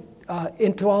falling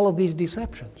into all of these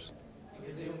deceptions?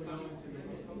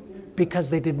 Because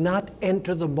they did not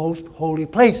enter the most holy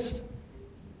place.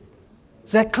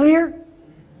 Is that clear?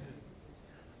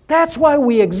 That's why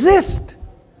we exist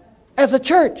as a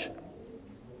church.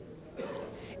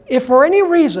 If for any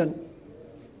reason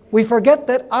we forget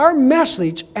that our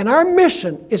message and our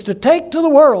mission is to take to the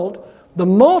world the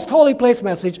most holy place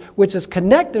message, which is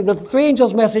connected with the three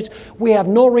angels' message, we have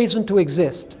no reason to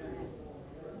exist.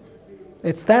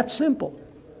 It's that simple.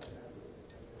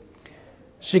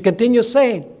 She continues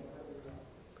saying,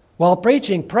 while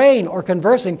preaching, praying, or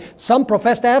conversing, some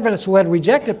professed Adventists who had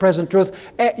rejected present truth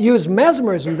used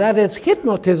mesmerism, that is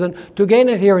hypnotism, to gain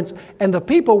adherents, and the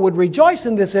people would rejoice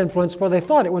in this influence, for they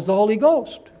thought it was the Holy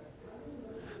Ghost.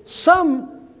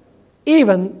 Some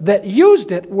even that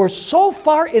used it were so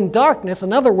far in darkness,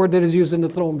 another word that is used in the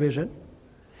throne vision,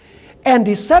 and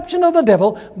deception of the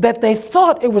devil, that they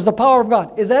thought it was the power of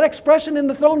God. Is that expression in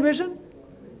the throne vision?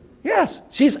 Yes,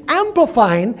 she's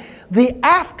amplifying the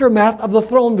aftermath of the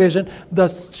throne vision, the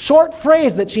short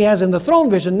phrase that she has in the throne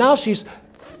vision. Now she's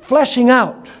fleshing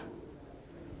out.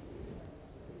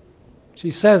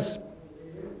 She says,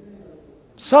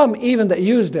 some even that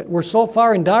used it were so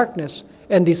far in darkness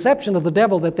and deception of the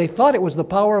devil that they thought it was the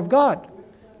power of God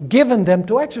given them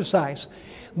to exercise.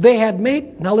 They had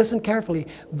made, now listen carefully,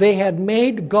 they had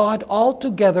made God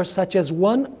altogether such as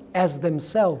one as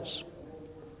themselves,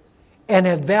 and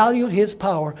had valued His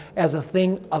power as a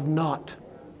thing of naught.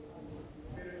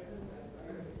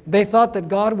 They thought that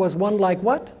God was one like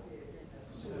what?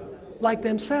 Like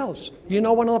themselves. You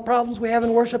know one of the problems we have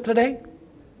in worship today?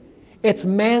 It's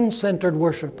man-centered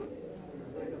worship.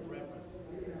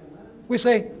 We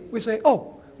say,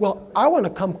 oh, well, I want to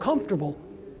come comfortable.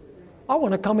 I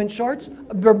want to come in shorts,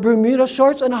 Bermuda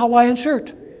shorts and a Hawaiian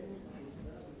shirt.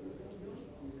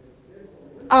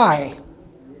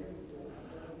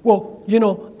 Well, you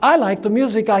know, I like the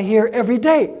music I hear every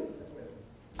day.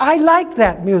 I like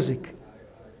that music.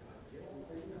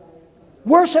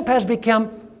 Worship has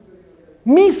become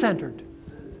me-centered.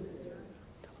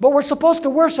 But we're supposed to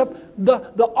worship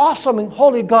the awesome and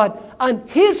holy God on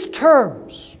His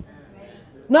terms,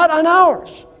 not on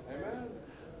ours.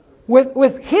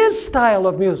 With His style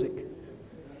of music.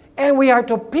 And we are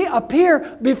to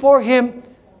appear before Him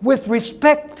with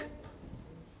respect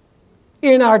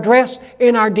in our dress,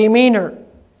 in our demeanor.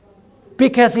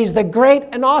 Because He's the great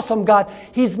and awesome God.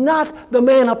 He's not the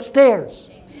man upstairs.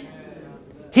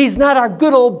 He's not our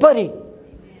good old buddy.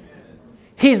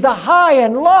 He's the high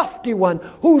and lofty one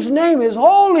whose name is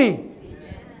holy.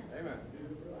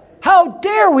 How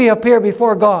dare we appear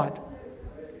before God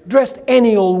dressed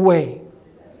any old way?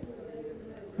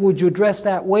 Would you dress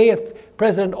that way if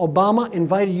President Obama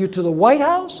invited you to the White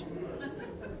House?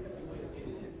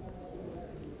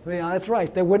 Yeah, that's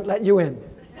right. They wouldn't let you in.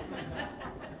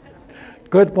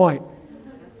 Good point.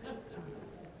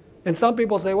 And some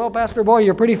people say, well, Pastor Bohr,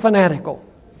 you're pretty fanatical.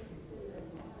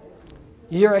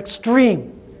 You're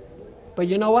extreme. But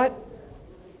you know what?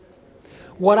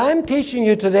 What I'm teaching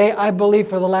you today, I believe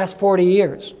for the last 40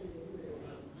 years.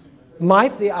 I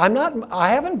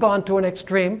haven't gone to an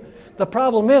extreme. The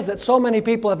problem is that so many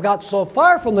people have got so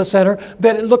far from the center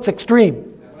that it looks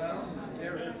extreme.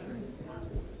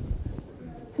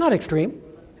 Not extreme.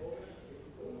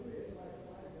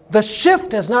 The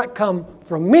shift has not come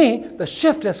from me. The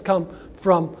shift has come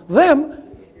from them.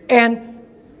 And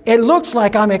it looks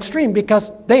like I'm extreme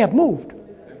because they have moved.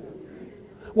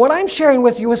 What I'm sharing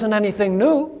with you isn't anything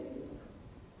new.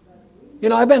 You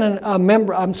know, I've been a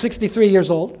member. I'm 63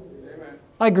 years old.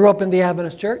 I grew up in the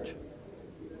Adventist church.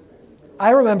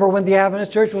 I remember when the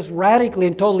Adventist church was radically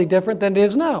and totally different than it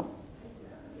is now.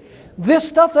 This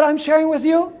stuff that I'm sharing with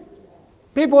you,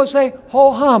 people would say,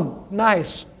 ho hum,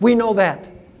 nice. We know that.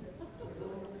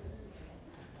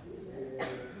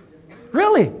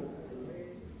 Really?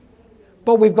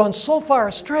 But we've gone so far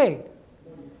astray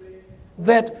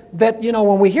that you know,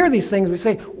 when we hear these things, we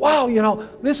say, wow, you know,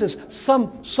 this is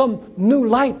some new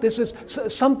light. This is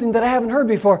something that I haven't heard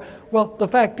before. Well, the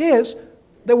fact is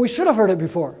that we should have heard it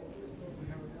before.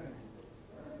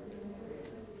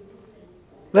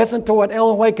 Listen to what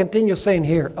Ellen White continues saying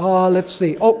here. Let's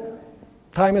see. Oh,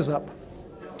 time is up.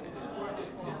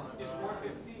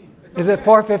 Is it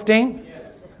 4:15?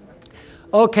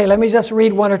 Okay, let me just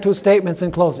read one or two statements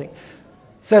in closing.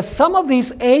 It says, some of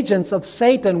these agents of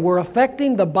Satan were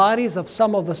affecting the bodies of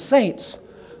some of the saints,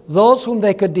 those whom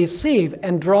they could deceive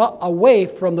and draw away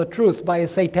from the truth by a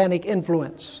satanic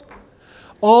influence.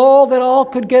 All that all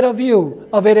could get a view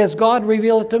of it as God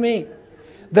revealed it to me,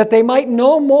 that they might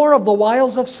know more of the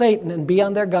wiles of Satan and be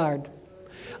on their guard.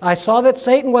 I saw that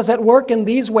Satan was at work in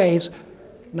these ways.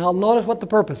 Now notice what the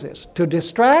purpose is: to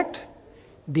distract,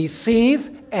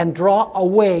 deceive, and draw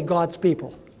away God's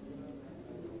people.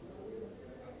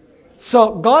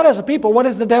 So God as a people, what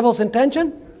is the devil's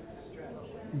intention?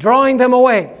 Drawing them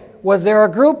away. Was there a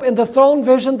group in the throne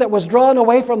vision that was drawn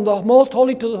away from the most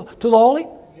holy to the holy?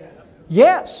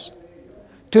 Yes.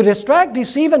 To distract,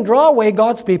 deceive, and draw away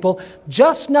God's people.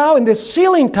 Just now in this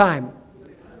sealing time,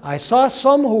 I saw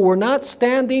some who were not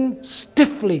standing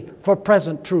stiffly for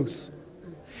present truth.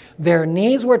 Their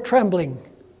knees were trembling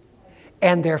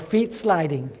and their feet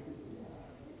sliding,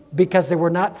 because they were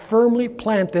not firmly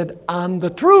planted on the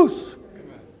truth.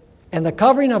 And the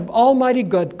covering of Almighty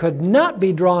God could not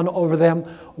be drawn over them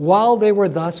while they were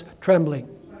thus trembling.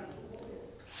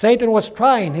 Satan was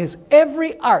trying his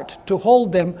every art to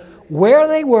hold them where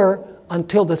they were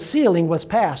until the sealing was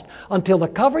passed, until the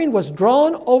covering was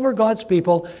drawn over God's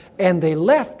people, and they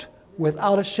left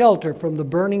without a shelter from the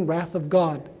burning wrath of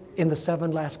God in the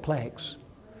 7 last plagues.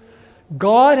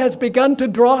 God has begun to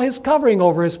draw His covering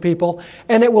over His people,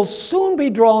 and it will soon be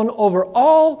drawn over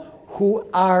all who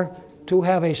are to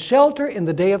have a shelter in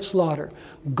the day of slaughter.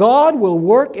 God will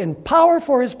work in power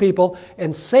for His people,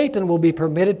 and Satan will be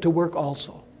permitted to work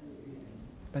also.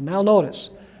 But now notice,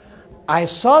 I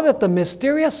saw that the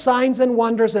mysterious signs and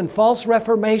wonders and false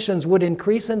reformations would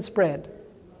increase and spread.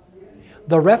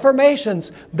 The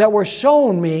reformations that were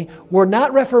shown me were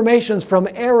not reformations from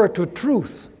error to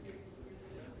truth.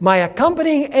 My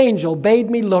accompanying angel bade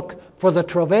me look for the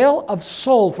travail of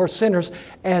soul for sinners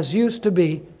as used to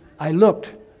be. I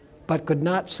looked, but could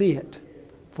not see it,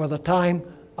 for the time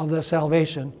of their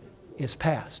salvation is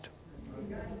past.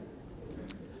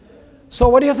 So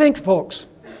what do you think, folks?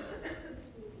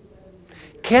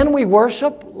 Can we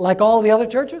worship like all the other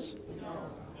churches?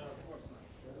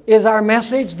 Is our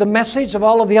message the message of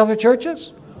all of the other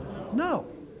churches? No.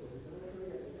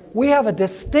 We have a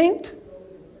distinct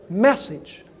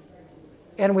message,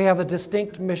 and we have a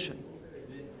distinct mission.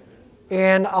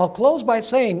 And I'll close by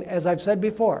saying, as I've said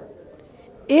before,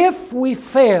 if we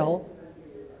fail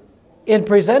in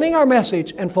presenting our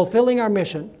message and fulfilling our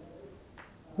mission,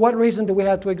 what reason do we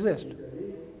have to exist?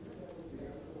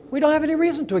 We don't have any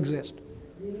reason to exist.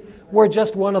 We're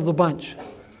just one of the bunch.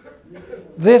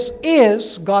 This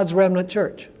is God's remnant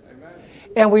church.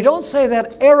 And we don't say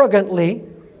that arrogantly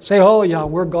say, oh yeah,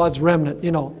 we're God's remnant,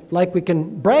 like we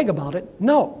can brag about it.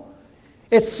 No.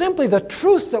 It's simply the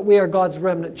truth that we are God's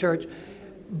remnant church.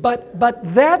 But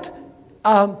that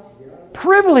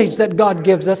privilege that God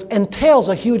gives us entails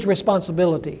a huge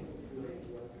responsibility.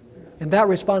 And that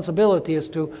responsibility is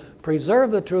to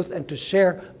preserve the truth and to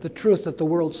share the truth that the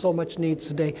world so much needs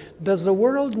today. Does the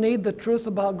world need the truth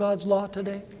about God's law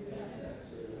today?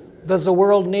 Does the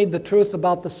world need the truth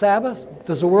about the Sabbath?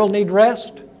 Does the world need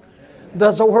rest?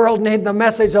 Does the world need the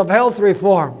message of health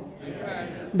reform?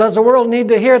 Does the world need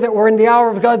to hear that we're in the hour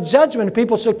of God's judgment?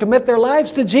 People should commit their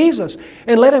lives to Jesus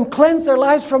and let Him cleanse their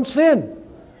lives from sin.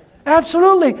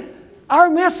 Absolutely. Our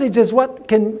message is what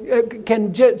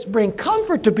can just bring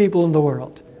comfort to people in the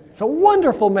world. It's a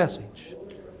wonderful message.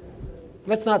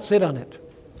 Let's not sit on it.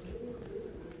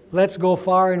 Let's go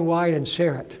far and wide and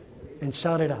share it and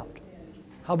shout it out.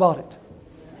 How about it?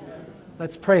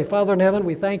 Let's pray. Father in heaven,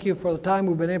 we thank You for the time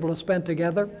we've been able to spend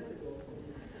together.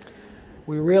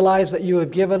 We realize that You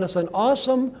have given us an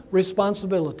awesome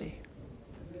responsibility.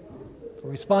 The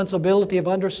responsibility of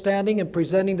understanding and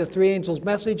presenting the three angels'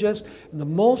 messages in the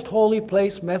most holy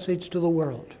place message to the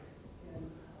world.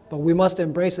 But we must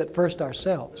embrace it first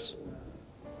ourselves.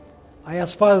 I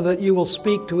ask, Father, that You will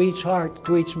speak to each heart,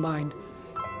 to each mind,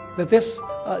 that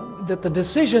the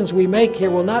decisions we make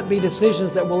here will not be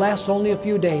decisions that will last only a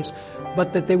few days,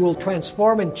 but that they will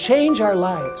transform and change our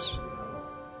lives,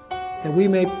 that we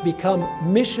may become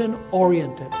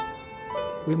mission-oriented.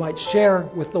 We might share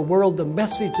with the world the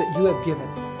message that You have given,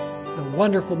 the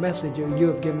wonderful message that You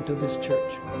have given to this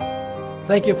church.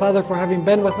 Thank You, Father, for having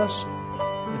been with us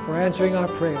and for answering our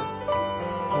prayer.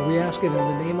 For we ask it in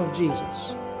the name of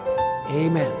Jesus.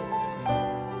 Amen.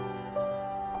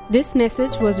 This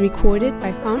message was recorded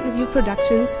by Fountain View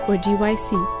Productions for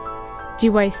GYC.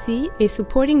 GYC, a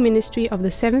supporting ministry of the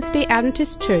Seventh-day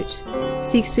Adventist Church,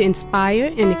 seeks to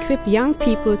inspire and equip young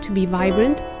people to be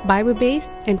vibrant,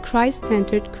 Bible-based, and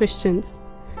Christ-centered Christians.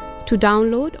 To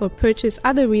download or purchase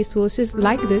other resources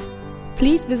like this,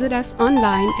 please visit us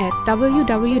online at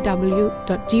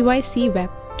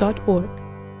www.gycweb.org.